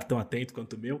tem um olhar tão atento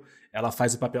quanto o meu, ela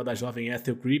faz o papel da jovem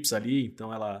Ethel Cripps ali,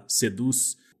 então ela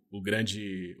seduz o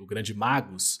grande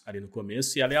Magus ali no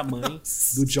começo, e ela é a mãe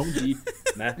do John Dee,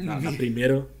 né? Na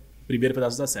primeiro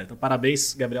pedaço da série. Então,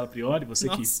 parabéns, Gabriela Prioli, você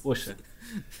que, poxa,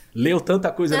 leu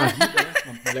tanta coisa na vida, né?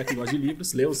 Uma mulher que gosta de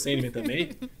livros, leu o Sandman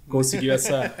também, conseguiu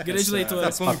essa grande leitora.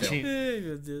 Esse papel. Ai,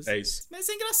 meu Deus. É isso. Mas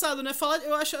é engraçado, né?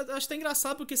 Eu acho até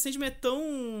engraçado porque Sandman é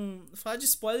tão... Falar de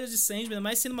spoilers de Sandman,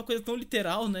 mais sendo uma coisa tão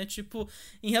literal, né? Tipo,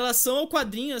 em relação ao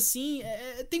quadrinho, assim,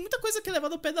 tem muita coisa que é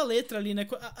levada ao pé da letra ali, né?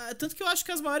 Tanto que eu acho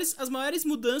que as maiores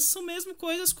mudanças são mesmo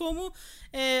coisas como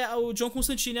o John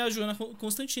Constantine e a Joanna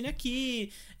Constantine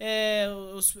aqui,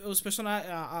 os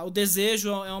personagens... O Desejo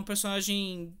é um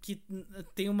personagem que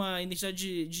tem uma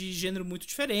identidade de gênero muito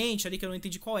diferente ali, que eu não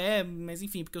entendi qual mas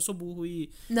enfim, porque eu sou burro e...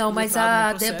 Não, mas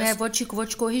vou te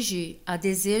corrigir. A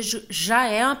Desejo já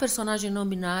é uma personagem não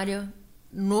binária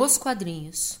nos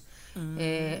quadrinhos.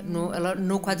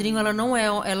 No quadrinho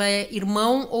ela é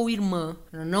irmão ou irmã.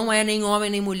 Ela não é nem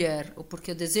homem nem mulher.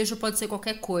 Porque o desejo pode ser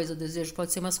qualquer coisa. O desejo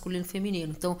pode ser masculino e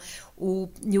feminino. Então, o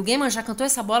Neil Gaiman já cantou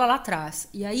essa bola lá atrás.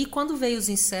 E aí, quando veio os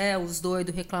incel, os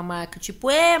doidos reclamar que tipo,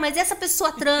 mas essa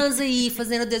pessoa trans aí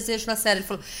fazendo desejo na série, ele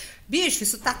falou, bicho,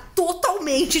 isso tá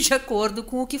totalmente de acordo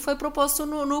com o que foi proposto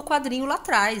no quadrinho lá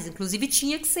atrás. Inclusive,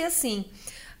 tinha que ser assim.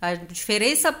 A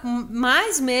diferença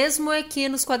mais mesmo é que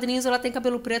nos quadrinhos ela tem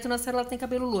cabelo preto, na série ela tem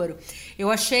cabelo loiro. Eu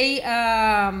achei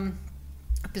a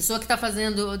pessoa que tá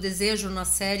fazendo o Desejo na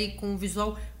série com um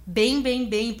visual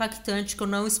bem impactante, que eu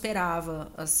não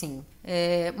esperava, assim.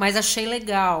 Mas achei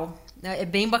legal. É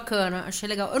bem bacana, achei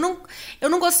legal. Eu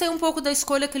não gostei um pouco da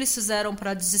escolha que eles fizeram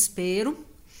para Desespero,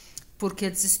 porque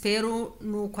Desespero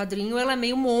no quadrinho ela é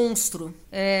meio monstro.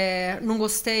 Não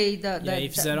gostei da... E aí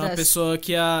fizeram uma pessoa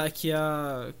que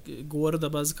é gorda,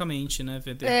 basicamente, né?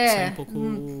 É um pouco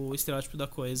o estereótipo da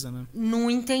coisa, né?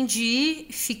 Não entendi,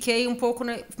 fiquei um pouco...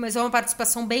 Mas é uma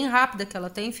participação bem rápida que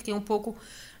ela tem, fiquei um pouco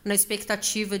na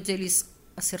expectativa de eles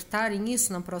acertarem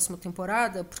isso na próxima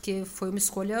temporada, porque foi uma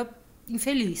escolha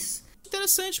infeliz.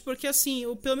 Interessante, porque assim,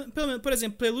 por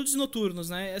exemplo, Prelúdios Noturnos,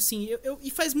 né? Assim, e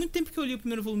faz muito tempo que eu li o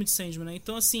primeiro volume de Sandman, né?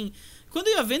 Então, assim, quando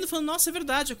eu ia vendo, eu falando, nossa, é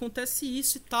verdade, acontece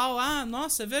isso e tal. Ah,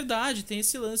 nossa, é verdade, tem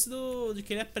esse lance de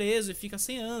que ele é preso e fica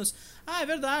 100 anos. Ah, é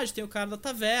verdade, tem o cara da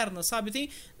taverna, sabe?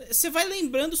 Você vai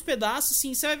lembrando os pedaços,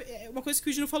 assim, é uma coisa que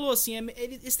o Gino falou, assim,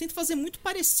 eles tentam fazer muito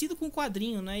parecido com o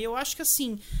quadrinho, né? E eu acho que,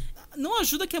 assim, não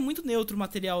ajuda que é muito neutro o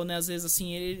material, né? Às vezes,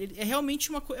 assim, ele é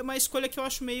realmente uma escolha que eu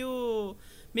acho meio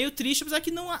triste, apesar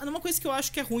que não é uma coisa que eu acho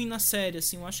que é ruim na série,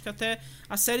 assim. Eu acho que até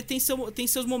a série tem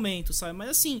seus momentos, sabe? Mas,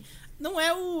 assim,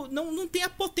 não tem a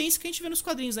potência que a gente vê nos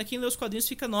quadrinhos, né? Quem lê os quadrinhos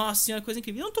fica, nossa senhora, coisa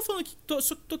incrível. Eu não tô falando que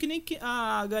tô que nem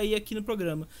a HI aqui no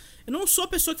programa. Eu não sou a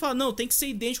pessoa que fala, não, tem que ser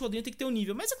idêntico ao quadrinho, tem que ter um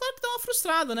nível. Mas é claro que dá uma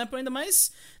frustrada, né? Ainda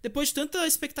mais depois de tanta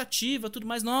expectativa, tudo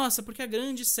mais. Nossa, porque a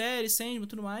grande série, Sandman,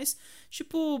 tudo mais.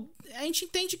 Tipo, a gente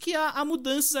entende que há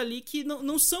mudanças ali que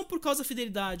não são por causa da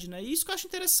fidelidade, né? E isso que eu acho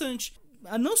interessante.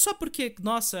 Não só porque,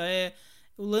 nossa,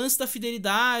 o lance da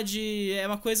fidelidade é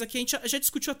uma coisa que a gente já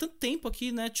discutiu há tanto tempo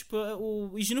aqui, né? Tipo,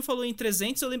 o Higino falou em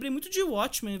 300, eu lembrei muito de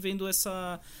Watchmen vendo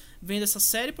essa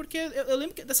série, porque eu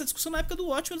lembro dessa discussão na época do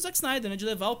Watchmen do Zack Snyder, né? De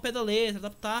levar o pé da letra,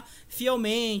 adaptar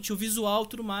fielmente, o visual e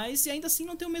tudo mais, e ainda assim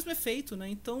não tem o mesmo efeito, né?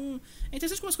 Então, é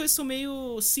interessante como as coisas são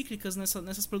meio cíclicas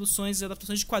nessas produções e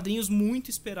adaptações de quadrinhos muito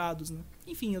esperados, né?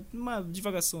 Enfim, uma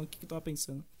divagação aqui que eu tava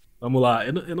pensando. Vamos lá,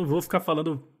 eu não vou ficar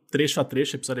falando trecho a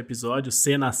trecho, episódio a episódio,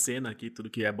 cena a cena aqui, tudo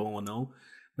que é bom ou não.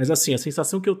 Mas assim, a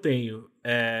sensação que eu tenho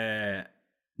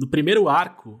no primeiro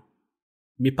arco,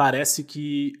 me parece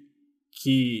que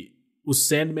o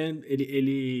Sandman,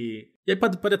 ele e aí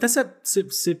pode até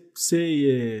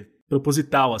ser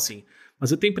proposital, assim,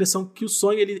 mas eu tenho a impressão que o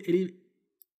sonho,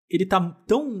 ele tá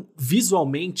tão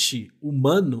visualmente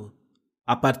humano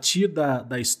a partir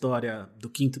da história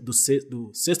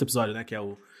do sexto episódio, né, que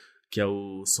é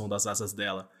o Som das Asas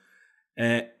dela.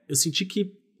 Eu senti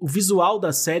que o visual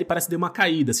da série parece que deu uma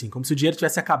caída, assim, como se o dinheiro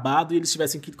tivesse acabado e eles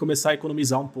tivessem que começar a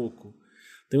economizar um pouco.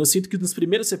 Então eu sinto que nos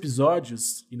primeiros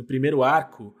episódios e no primeiro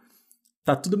arco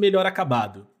tá tudo melhor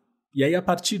acabado. E aí a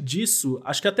partir disso,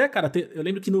 acho que até, cara, eu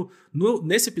lembro que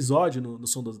nesse episódio, no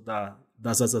Som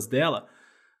das Asas dela,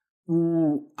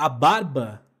 a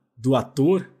barba do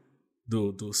ator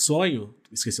do sonho,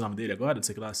 esqueci o nome dele agora, não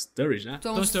sei o que lá, Sturridge, né?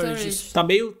 Tom Sturridge.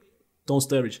 Tom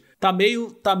Sturridge. Tá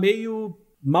meio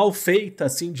mal feita,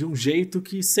 assim, de um jeito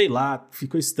que, sei lá,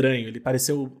 ficou estranho. Ele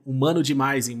pareceu humano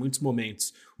demais em muitos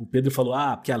momentos. O Pedro falou,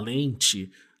 porque a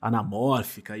lente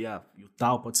anamórfica e o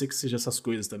tal, pode ser que seja essas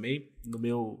coisas também. No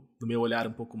meu olhar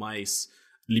um pouco mais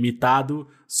limitado,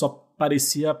 só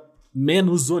parecia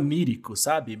menos onírico,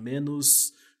 sabe?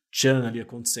 Menos Chan ali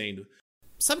acontecendo.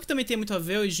 Sabe o que também tem muito a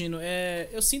ver, Gino?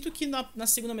 Eu sinto que na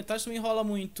segunda metade também rola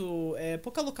muito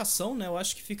pouca locação, né? Eu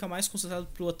acho que fica mais concentrado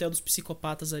pro Hotel dos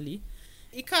Psicopatas ali.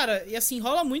 E, cara, assim,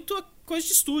 rola muito a coisa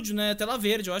de estúdio, né? Tela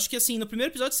verde. Eu acho que, assim, no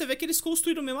primeiro episódio você vê que eles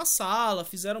construíram mesmo a sala,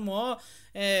 fizeram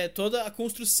toda a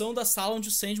construção da sala onde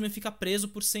o Sandman fica preso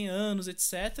por 100 anos,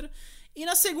 etc. E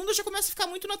na segunda já começa a ficar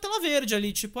muito na tela verde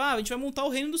ali, tipo, a gente vai montar o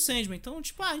reino do Sandman. Então,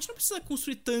 tipo, a gente não precisa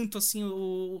construir tanto, assim,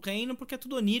 o reino, porque é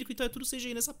tudo onírico, então é tudo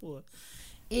CGI nessa porra.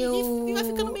 Eu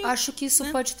meio, acho que isso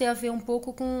pode ter a ver um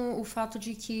pouco com o fato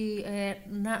de que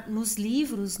nos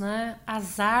livros, né,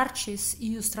 as artes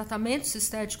e os tratamentos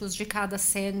estéticos de cada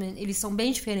Sandman, eles são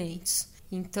bem diferentes.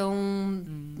 Então,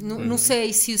 não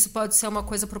sei se isso pode ser uma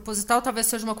coisa proposital, talvez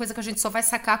seja uma coisa que a gente só vai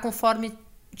sacar conforme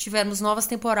tivermos novas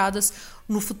temporadas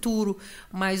no futuro,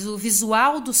 mas o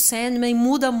visual do Sandman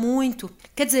muda muito.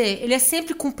 Quer dizer, ele é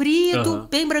sempre comprido,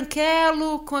 bem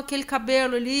branquelo, com aquele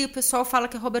cabelo ali, o pessoal fala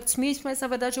que é Robert Smith, mas na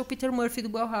verdade é o Peter Murphy do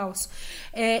Bauhaus.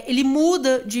 Ele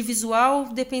muda de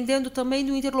visual dependendo também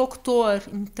do interlocutor.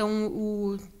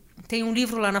 Então, tem um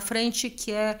livro lá na frente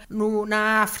que é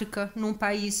na África, num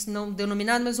país não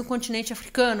denominado, mas no continente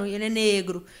africano, e ele é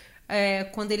negro.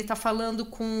 Quando ele tá falando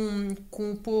com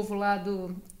o povo lá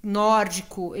do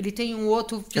nórdico, ele tem um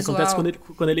outro visual. Que acontece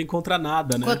quando ele encontra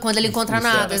nada, né? Quando ele encontra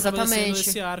nada, exatamente.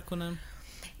 Esse arco, né?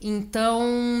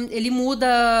 Então, ele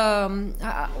muda...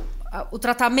 o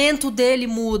tratamento dele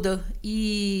muda.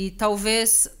 E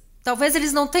talvez Talvez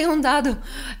eles não tenham dado,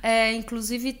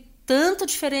 inclusive, tanta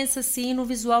diferença assim no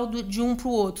visual de um pro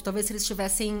outro. Talvez se eles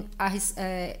tivessem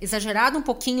exagerado um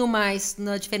pouquinho mais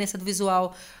na diferença do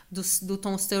visual do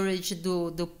Tom Sturridge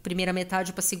do primeira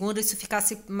metade pra segunda, isso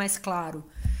ficasse mais claro.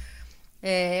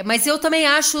 Mas eu também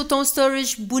acho o Tom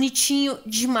Sturridge bonitinho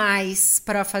demais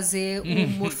pra fazer o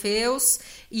Morpheus.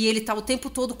 E ele tá o tempo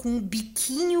todo com um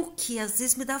biquinho que às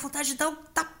vezes me dá vontade de dar um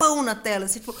tapão na tela.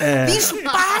 Assim, tipo, bicho,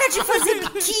 para de fazer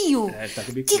biquinho! Tá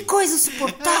com biquinho. Que coisa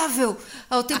insuportável!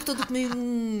 O tempo todo meio...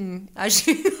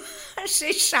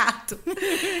 Achei chato.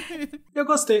 Eu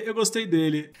gostei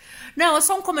dele. Não,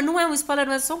 não é um spoiler,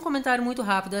 mas é só um comentário muito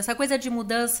rápido. Essa coisa de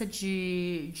mudança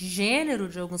de gênero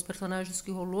de alguns personagens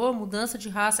que rolou, mudança de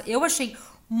raça, eu achei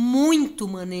muito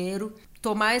maneiro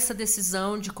tomar essa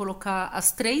decisão de colocar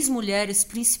as 3 mulheres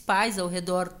principais ao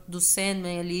redor do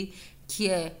Sandman ali, que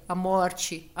é a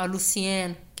Morte, a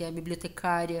Lucienne, que é a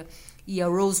bibliotecária, e a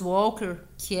Rose Walker,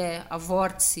 que é a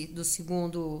vórtice do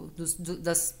segundo...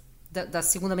 Da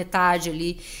segunda metade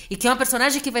ali, e que é uma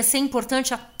personagem que vai ser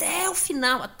importante até o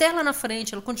final, até lá na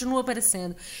frente, ela continua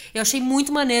aparecendo. Eu achei muito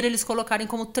maneiro eles colocarem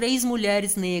como 3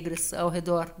 mulheres negras ao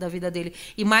redor da vida dele,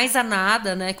 e mais a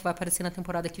Nada, né, que vai aparecer na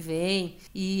temporada que vem,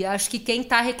 e acho que quem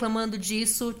tá reclamando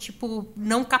disso, tipo,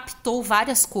 não captou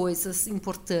várias coisas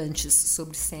importantes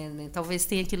sobre Sandman, talvez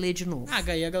tenha que ler de novo.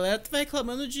 Gaí, a galera vai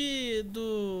reclamando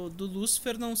do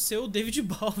Lucifer não ser o David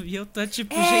Bowie, eu tô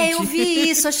tipo, gente... eu vi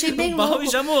isso, achei bem louco. O Bowie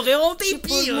já morreu há um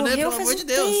tempinho, né? Pelo amor de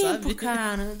Deus, sabe?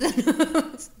 Cara.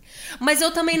 Mas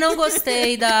eu também não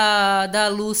gostei da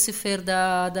Lucifer,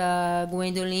 da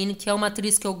Gwendoline, que é uma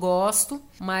atriz que eu gosto,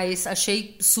 mas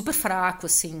achei super fraco,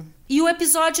 assim. E o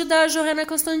episódio da Johanna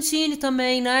Constantine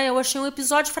também, né? Eu achei um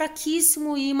episódio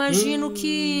fraquíssimo e imagino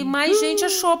que mais gente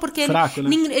achou, porque fraco, né?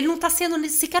 Ele não tá sendo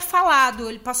sequer falado,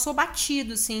 ele passou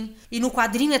batido, assim. E no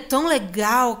quadrinho é tão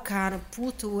legal, cara.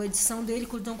 Puta, a edição dele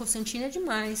com o John Constantine é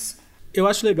demais. Eu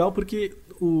acho legal porque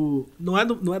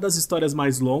não é das histórias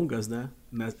mais longas, né?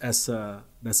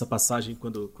 Nessa passagem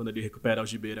quando ele recupera a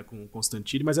algibeira com o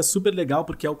Constantine, mas é super legal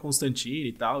porque é o Constantine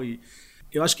e tal. E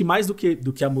eu acho que mais do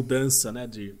que a mudança, né,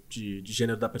 de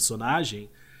gênero da personagem,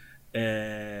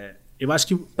 eu acho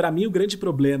que pra mim o grande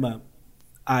problema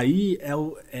aí é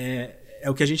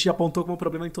o que a gente apontou como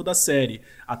problema em toda a série.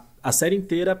 A série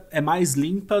inteira é mais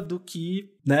limpa do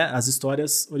que, né, as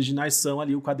histórias originais são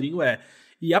ali, o quadrinho é.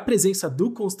 E a presença do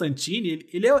Constantine,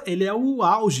 ele é o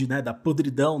auge, né, da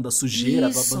podridão, da sujeira,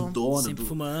 do abandono,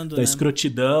 fumando, da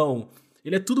escrotidão.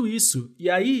 Ele é tudo isso. E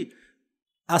aí,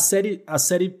 a série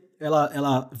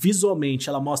ela visualmente,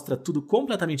 ela mostra tudo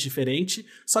completamente diferente,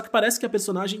 só que parece que a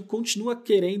personagem continua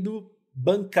querendo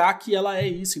bancar que ela é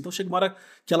isso. Então chega uma hora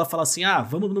que ela fala assim,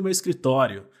 vamos no meu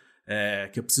escritório,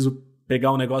 que eu preciso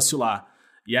pegar um negócio lá.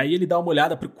 E aí ele dá uma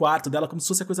olhada pro quarto dela como se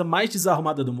fosse a coisa mais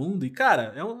desarrumada do mundo. E,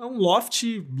 cara, é um loft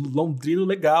londrino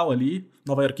legal ali,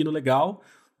 nova-iorquino legal,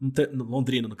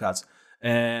 londrino no caso.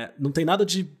 Não tem nada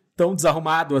de tão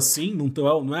desarrumado assim,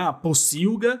 não é a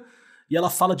pocilga. E ela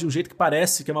fala de um jeito que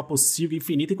parece que é uma pocilga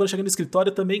infinita. E quando chega no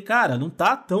escritório também, cara, não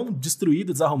tá tão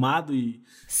destruído, desarrumado e...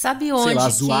 Sabe onde sei lá,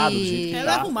 zoado do jeito que ela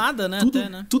tá. É arrumada, né? Tudo, até,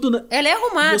 né? Ela é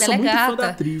arrumada, eu sou ela é muito gata. fã da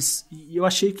atriz. E eu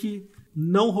achei que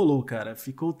não rolou, cara.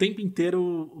 Ficou o tempo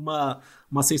inteiro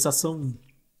uma sensação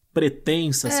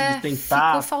pretensa, assim, de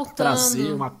tentar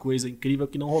trazer uma coisa incrível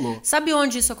que não rolou. Sabe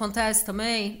onde isso acontece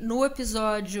também? No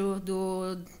episódio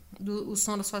do O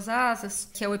Som das Suas Asas,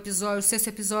 que é o 6º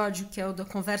episódio, que é o da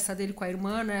conversa dele com a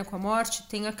irmã, né, com a Morte.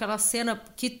 Tem aquela cena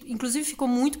que, inclusive, ficou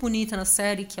muito bonita na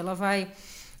série, que ela vai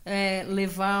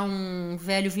levar um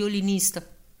velho violinista.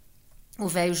 O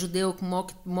velho judeu que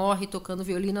morre tocando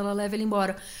violino, ela leva ele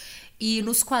embora. E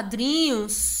nos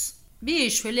quadrinhos,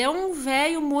 bicho, ele é um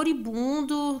velho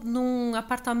moribundo num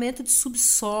apartamento de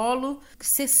subsolo.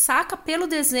 Você saca pelo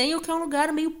desenho que é um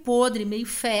lugar meio podre, meio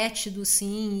fétido,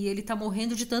 assim. E ele tá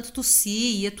morrendo de tanto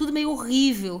tossir. E é tudo meio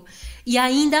horrível. E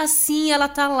ainda assim ela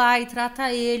tá lá e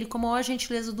trata ele como a maior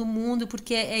gentileza do mundo,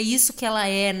 porque é isso que ela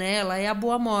é, né? Ela é a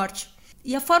boa morte.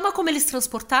 E a forma como eles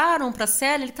transportaram pra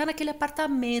série, ele tá naquele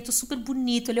apartamento super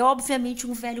bonito. Ele é obviamente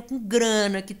um velho com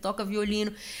grana que toca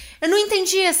violino. Eu não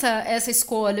entendi essa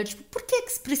escolha. Tipo, por que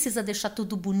precisa deixar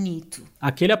tudo bonito?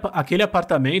 Aquele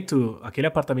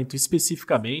apartamento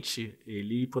especificamente,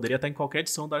 ele poderia estar em qualquer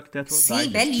edição do Arquiteto Sim,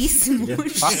 Digest. belíssimo. Ele é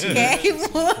fascinante.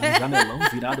 Um janelão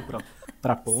virado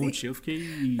pra ponte. Sim. Eu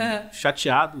fiquei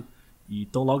chateado. E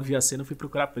então logo vi a cena, eu fui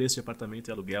procurar preço de apartamento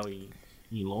e aluguel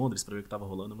em Londres pra ver o que tava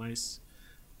rolando, mas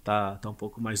tá um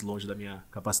pouco mais longe da minha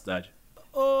capacidade.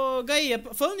 Ô, Gaia,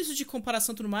 falando nisso de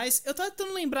comparação e tudo mais, eu tava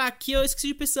tentando lembrar aqui, eu esqueci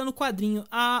de pesquisar no quadrinho.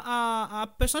 A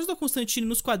personagem da Constantine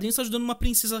nos quadrinhos tá ajudando uma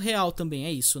princesa real também,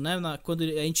 é isso, né? quando a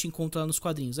gente encontra ela nos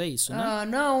quadrinhos, é isso, né?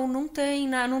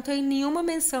 Não tem nenhuma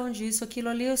menção disso. Aquilo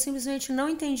ali eu simplesmente não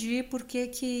entendi por que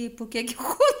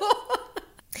rolou.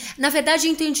 Na verdade,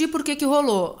 entendi por que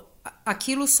rolou.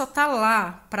 Aquilo só tá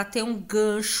lá pra ter um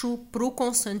gancho pro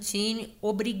Constantine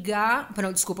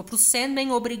pro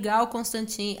Sandman obrigar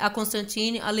a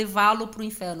Constantine a levá-lo pro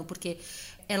inferno, porque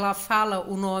ela fala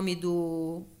o nome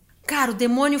do... Cara, o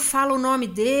demônio fala o nome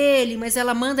dele, mas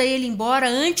ela manda ele embora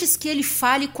antes que ele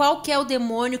fale qual que é o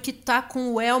demônio que tá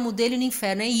com o elmo dele no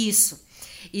inferno, é isso.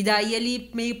 E daí ele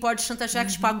meio pode chantagear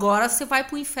que, tipo, agora você vai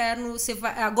pro inferno,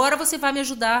 agora você vai me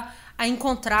ajudar a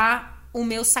encontrar o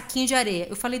meu saquinho de areia.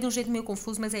 Eu falei de um jeito meio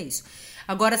confuso, mas é isso.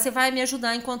 Agora você vai me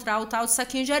ajudar a encontrar o tal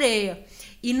saquinho de areia.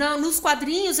 E nos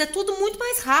quadrinhos é tudo muito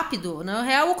mais rápido. Na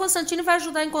real, o Constantine vai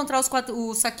ajudar a encontrar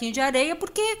o saquinho de areia,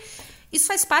 porque isso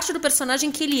faz parte do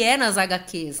personagem que ele é nas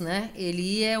HQs, né?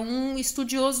 Ele é um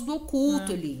estudioso do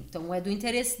oculto ali. Então é do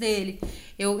interesse dele.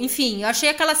 Eu achei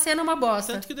aquela cena uma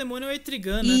bosta. Tanto que o demônio é o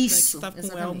Etrigan, né? Isso, que tá com o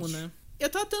exatamente. elmo, né? Eu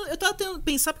tava tentando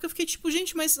pensar, porque eu fiquei tipo,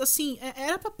 gente, mas assim,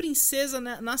 era pra princesa,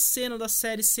 né, na cena da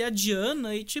série ser a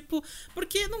Diana, e tipo,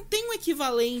 porque não tem um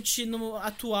equivalente no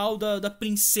atual da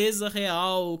princesa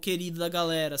real querida da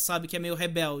galera, sabe? Que é meio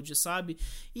rebelde, sabe?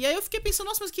 E aí eu fiquei pensando,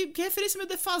 nossa, mas que referência meio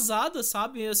defasada,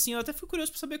 sabe? Assim, eu até fui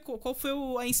curioso pra saber qual foi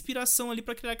a inspiração ali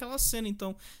pra criar aquela cena,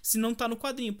 então, se não tá no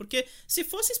quadrinho. Porque se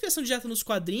fosse inspiração direta nos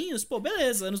quadrinhos, pô,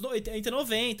 beleza, anos 80 e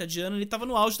 90, a Diana ele tava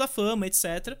no auge da fama,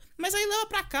 etc. Mas aí leva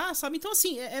pra cá, sabe? Então,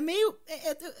 assim,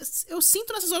 eu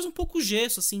sinto nessas horas um pouco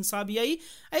gesso, assim, sabe? E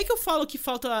aí que eu falo que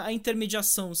falta a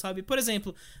intermediação, sabe? Por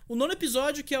exemplo, o 9º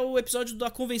episódio, que é o episódio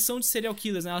da convenção de serial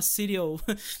killers, né? A serial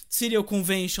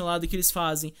convention lá do que eles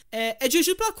fazem. É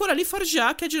dirigido pela Coralie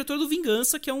Fargeat, que é a diretora do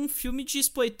Vingança, que é um filme de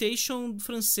exploitation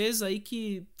francês aí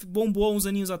que bombou há uns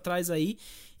aninhos atrás aí.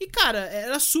 E, cara,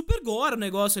 era super gore o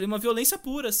negócio ali, uma violência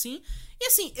pura, assim. E,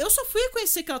 assim, eu só fui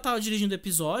reconhecer que ela tava dirigindo o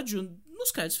episódio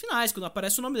nos créditos finais, quando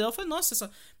aparece o nome dela, eu falei,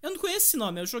 nossa, eu não conheço esse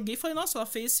nome. Eu joguei e falei, nossa, ela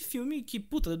fez esse filme que,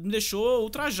 puta, me deixou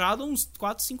ultrajado uns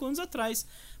 4, 5 anos atrás.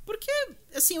 Porque,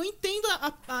 assim, eu entendo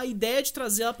a ideia de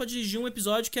trazer ela pra dirigir um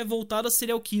episódio que é voltado a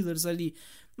serial killers ali.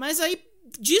 Mas aí,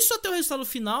 disso até o resultado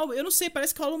final, eu não sei,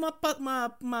 parece que rola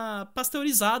uma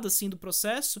pasteurizada, assim, do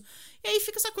processo. E aí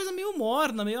fica essa coisa meio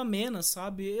morna, meio amena,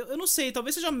 sabe? Eu não sei,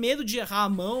 talvez seja medo de errar a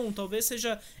mão, talvez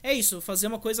seja... É isso, fazer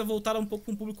uma coisa voltada um pouco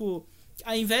pra um público...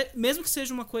 Mesmo que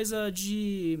seja uma coisa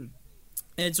de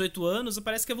 18 anos,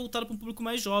 parece que é voltado pra um público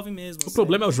mais jovem mesmo. O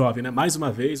problema é o jovem, né? Mais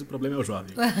uma vez, o problema é o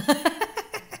jovem.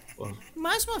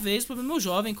 Mais uma vez, o problema é o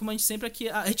jovem, como a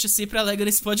gente sempre alega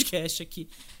nesse podcast aqui.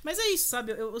 Mas é isso,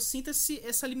 sabe? Eu sinto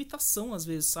essa limitação, às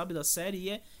vezes, sabe? Da série. E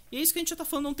é isso que a gente já tá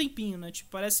falando há um tempinho, né? Tipo,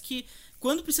 parece que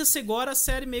quando precisa ser gore, a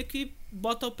série meio que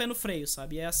bota o pé no freio,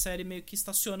 sabe? E aí a série meio que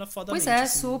estaciona fodamente. Pois é,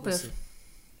 assim, super.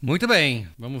 Muito bem,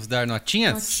 vamos dar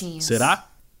notinhas?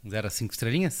 Será? 0 a 5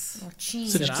 estrelinhas?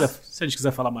 Notinhas. Se a gente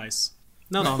quiser falar mais.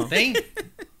 Não. Tem?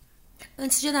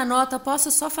 Antes de dar nota, posso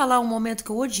só falar um momento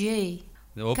que eu odiei?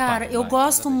 Opa, cara, eu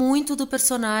gosto muito do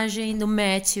personagem do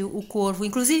Matthew, o corvo.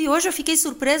 Inclusive, hoje eu fiquei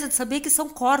surpresa de saber que são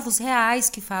corvos reais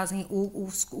que fazem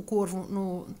o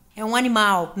corvo. É um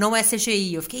animal, não é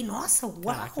CGI. Eu fiquei, nossa, uau!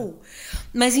 Caraca.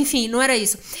 Mas enfim, não era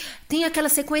isso. Tem aquela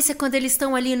sequência quando eles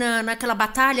estão ali naquela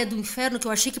batalha do inferno, que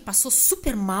eu achei que passou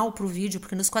super mal pro vídeo,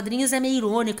 porque nos quadrinhos é meio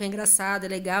irônico, é engraçado, é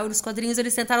legal. E nos quadrinhos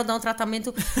eles tentaram dar um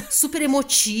tratamento super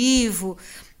emotivo.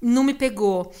 Não me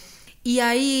pegou. E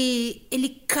aí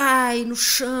ele cai no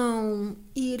chão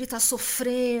e ele tá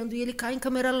sofrendo, e ele cai em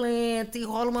câmera lenta e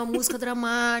rola uma música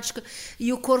dramática,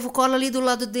 e o corvo cola ali do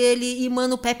lado dele e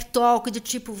manda um pep talk de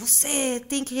tipo, você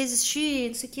tem que resistir,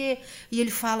 não sei o quê. E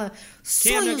ele fala,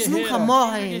 sonhos nunca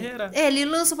morrem. Ele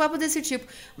lança um papo desse tipo,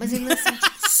 mas ele lança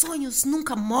tipo, sonhos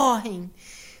nunca morrem.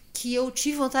 Que eu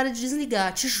tive vontade de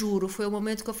desligar, te juro. Foi o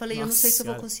momento que eu falei, eu não sei se eu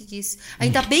vou conseguir.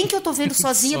 Ainda bem que eu tô vendo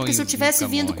sozinha, porque se eu tivesse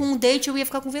vindo com um date, eu ia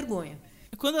ficar com vergonha.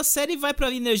 Quando a série vai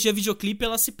pra energia videoclipe,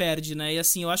 ela se perde, né? E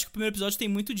assim, eu acho que o primeiro episódio tem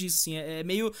muito disso, assim. É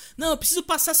meio... Não, eu preciso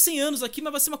passar 100 anos aqui,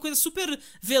 mas vai ser uma coisa super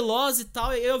veloz e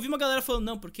tal. Eu ouvi uma galera falando,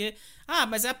 não, porque...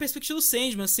 mas é a perspectiva do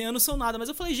Sandman, 100 anos são nada. Mas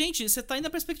eu falei, gente, você tá indo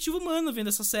na perspectiva humana vendo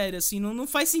essa série, assim. Não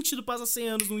faz sentido passar 100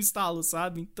 anos num estalo,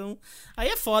 sabe? Então, aí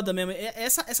é foda mesmo.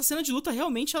 Essa cena de luta,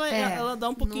 realmente, ela dá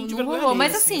um pouquinho de vergonha. Rolou,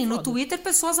 mas assim, no Twitter,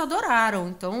 pessoas adoraram.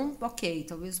 Então, ok,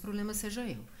 talvez o problema seja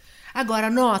eu. Agora,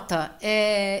 nota.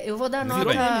 Eu vou dar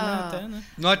nota...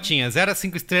 Notinha, 0 a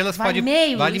 5 estrelas, vale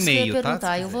meio? Vale Isso meio, eu ia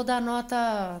tá? Eu vou dar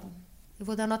nota... Eu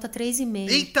vou dar nota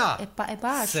 3,5. Eita! É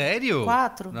baixo? Sério?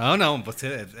 4? Não, eu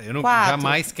não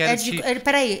jamais quero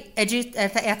Peraí,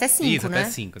 é até 5, Isso, né? até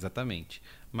 5, exatamente.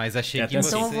 Mas achei que você...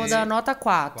 Então eu vou dar nota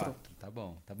 4. Tá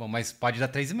bom. Mas pode dar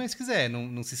 3,5 se quiser,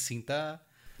 não se sinta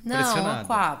pressionado. Não,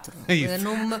 4.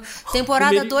 Isso.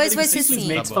 Temporada 2 vai ser 5.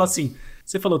 Simplesmente fala assim,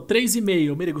 você falou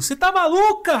 3,5, Merigo, você tá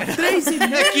maluca?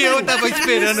 3,5! É que eu tava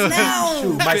esperando...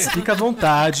 Não! Mas fica à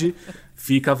vontade...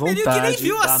 Fica à vontade, que nem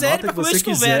viu a série nota pra que você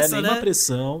quiser, conversa, nenhuma né?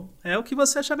 pressão. É o que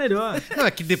você achar melhor. Não,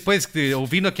 é que depois,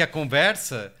 ouvindo aqui a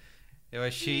conversa, eu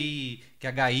achei que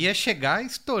a Gaia ia chegar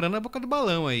estourando a boca do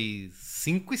balão aí.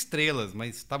 5 estrelas,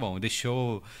 mas tá bom,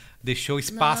 deixou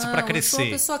espaço pra crescer. Eu sou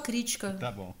uma pessoa crítica.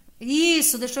 Tá bom.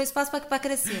 Isso, deixou espaço pra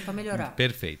crescer, pra melhorar.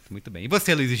 Perfeito, muito bem. E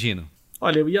você, Luiz Gino?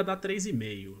 Olha, eu ia dar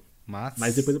 3,5.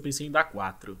 Mas depois eu pensei em dar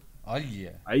 4.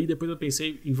 Olha. Aí depois eu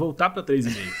pensei em voltar pra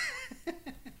 3,5.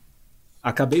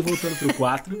 Acabei voltando pro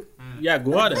 4. E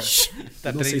agora,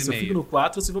 tá não sei se eu fico no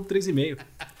 4 ou se vou pro 3,5.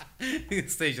 Ou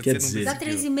seja, Quer você dizer, Dá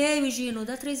 3,5, Gino,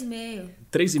 dá 3,5.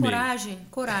 3,5.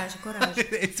 Coragem.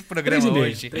 Esse programa 3,5,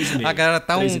 hoje, 3,5. a galera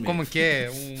tá 3,5. como que é?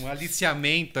 Um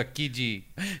aliciamento aqui de...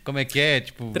 Como é que é?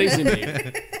 Tipo...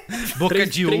 3,5. Boca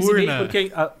de urna.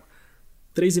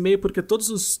 3,5 porque todos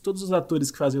os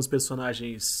atores que fazem os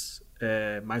personagens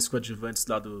mais coadjuvantes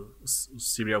lá os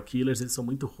serial killers, eles são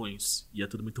muito ruins. E é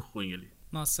tudo muito ruim ali.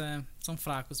 Nossa, são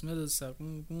fracos, meu Deus do céu.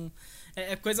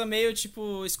 É coisa meio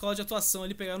tipo escola de atuação,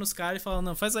 ele pegar nos caras e falar,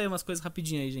 não, faz aí umas coisas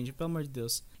rapidinho aí, gente, pelo amor de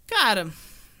Deus. Cara,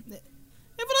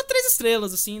 eu vou dar 3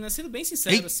 estrelas, assim, né? Sendo bem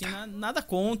sincero, Eita. assim, nada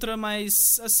contra,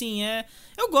 mas, assim,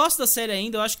 eu gosto da série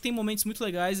ainda, eu acho que tem momentos muito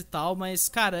legais e tal, mas,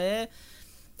 cara, é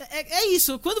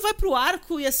isso, quando vai pro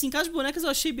arco e assim, Casa de Bonecas eu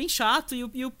achei bem chato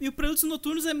e o Preludes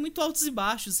Noturnos é muito altos e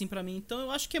baixos, assim, pra mim. Então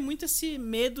eu acho que é muito esse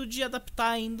medo de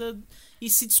adaptar ainda e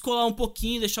se descolar um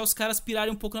pouquinho, deixar os caras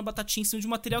pirarem um pouco na batatinha em cima de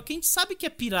um material que a gente sabe que é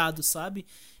pirado, sabe?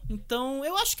 Então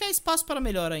eu acho que há espaço para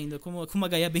melhor ainda, como a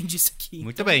Gaia bem disse aqui.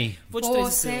 Muito então, bem. Vou de 3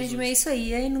 estrelas. Sandman, é isso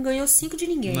aí. Aí não ganhou 5 de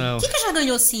ninguém. Não. O que já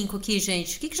ganhou 5 aqui,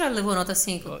 gente? O que já levou nota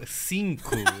 5?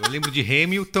 5. Eu lembro de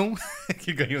Hamilton,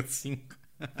 que ganhou 5.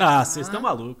 Ah, vocês estão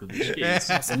malucos. Deixa que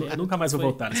isso. Eu nunca mais vou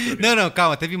voltar nesse programa. Não,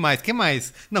 calma, teve mais. O que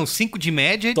mais? Não, 5 de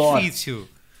média é Thor. difícil.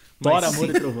 Thor, Amor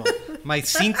e Trovão. Mas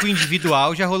 5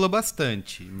 individual já rolou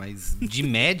bastante. Mas de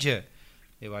média,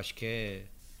 eu acho que é...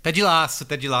 Ted Lasso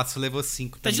levou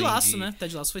 5 também. Ted Lasso, né?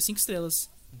 Ted Lasso foi 5 estrelas.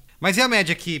 Mas e a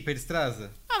média aqui,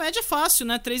 Peristraza? A média é fácil,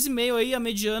 né? 3,5 aí, a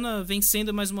mediana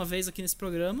vencendo mais uma vez aqui nesse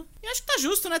programa. E acho que tá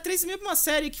justo, né? 3,5 pra uma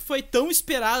série que foi tão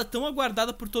esperada, tão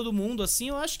aguardada por todo mundo, assim.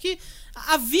 Eu acho que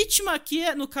a vítima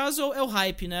aqui, no caso, é o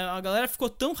hype, né? A galera ficou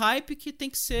tão hype que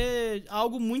tem que ser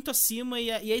algo muito acima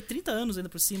e aí 30 anos ainda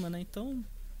por cima, né? Então,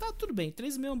 tá tudo bem.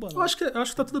 3,5 é um bom. Eu acho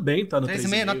que tá tudo bem, tá no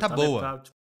 3,5 é nota tá boa.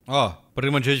 metade. Ó, o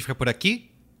programa de hoje fica por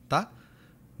aqui, tá?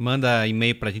 Manda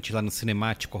e-mail pra gente lá no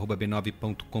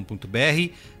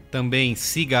cinemático@b9.com.br. Também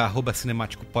siga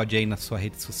 @cinemáticopod aí na sua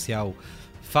rede social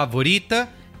favorita.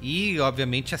 E,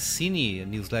 obviamente, assine a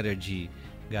newsletter de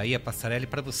Gaia Passarelli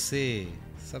pra você...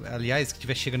 Aliás, que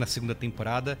estiver chegando na segunda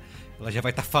temporada, ela já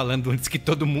vai estar falando antes que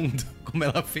todo mundo como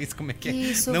ela fez, como é que é.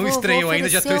 Isso, não estreou ainda,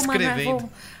 já estou escrevendo.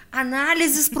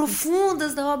 Análises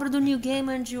profundas da obra do Neil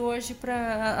Gaiman de hoje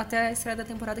até a estreia da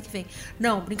temporada que vem.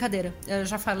 Não, brincadeira. Eu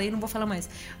já falei, não vou falar mais.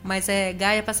 Mas é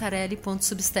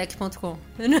gaiapassarelli.substack.com.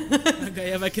 A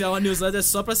Gaia vai criar uma newsletter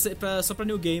só pra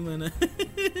Neil Gaiman, né?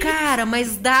 Cara,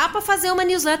 mas dá pra fazer uma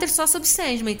newsletter só sobre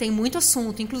Sandman. Tem muito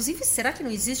assunto. Inclusive, será que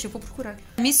não existe? Eu vou procurar.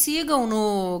 Me sigam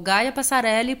no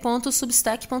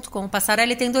gaiapassarelli.substack.com.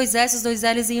 Passarelli tem 2 S, 2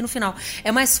 L's e I no final.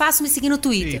 É mais fácil me seguir no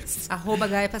Twitter.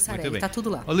 @gaiapassarelli. Tá tudo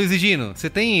lá. Ô Luiz Gino,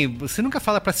 você nunca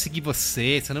fala pra seguir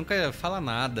você nunca fala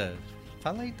nada.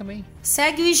 Fala aí também.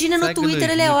 Segue o Higina no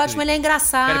Twitter, ele é ótimo, ele é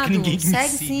engraçado. Quero que ninguém Segue me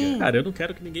siga. sim. Cara, eu não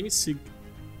quero que ninguém me siga.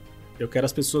 Eu quero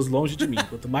as pessoas longe de mim.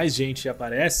 Quanto mais gente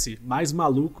aparece, mais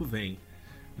maluco vem.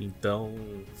 Então,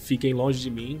 fiquem longe de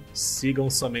mim,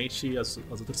 sigam somente as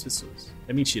outras pessoas.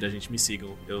 É mentira, gente, me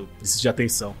sigam. Eu preciso de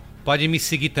atenção. Pode me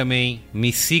seguir também.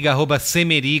 Me siga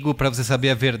 @semerigo pra você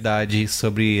saber a verdade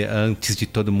sobre Antes de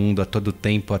Todo Mundo, a todo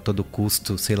tempo, a todo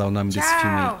custo. Sei lá o nome desse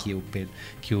filme aí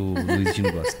que o Luiz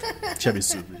Gino gosta. Que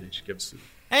absurdo, gente, que absurdo.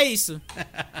 É isso.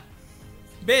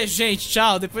 Beijo, gente.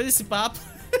 Tchau. Depois desse papo.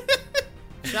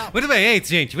 Tchau. Muito bem, é isso,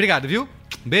 gente. Obrigado, viu?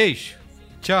 Beijo.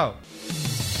 Tchau.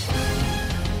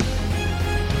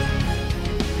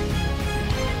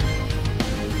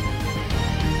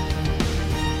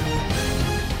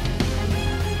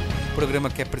 Programa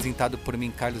que é apresentado por mim,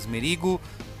 Carlos Merigo,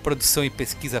 produção e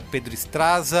pesquisa Pedro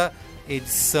Estraza,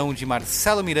 edição de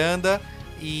Marcelo Miranda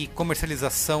e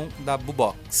comercialização da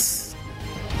Bubox.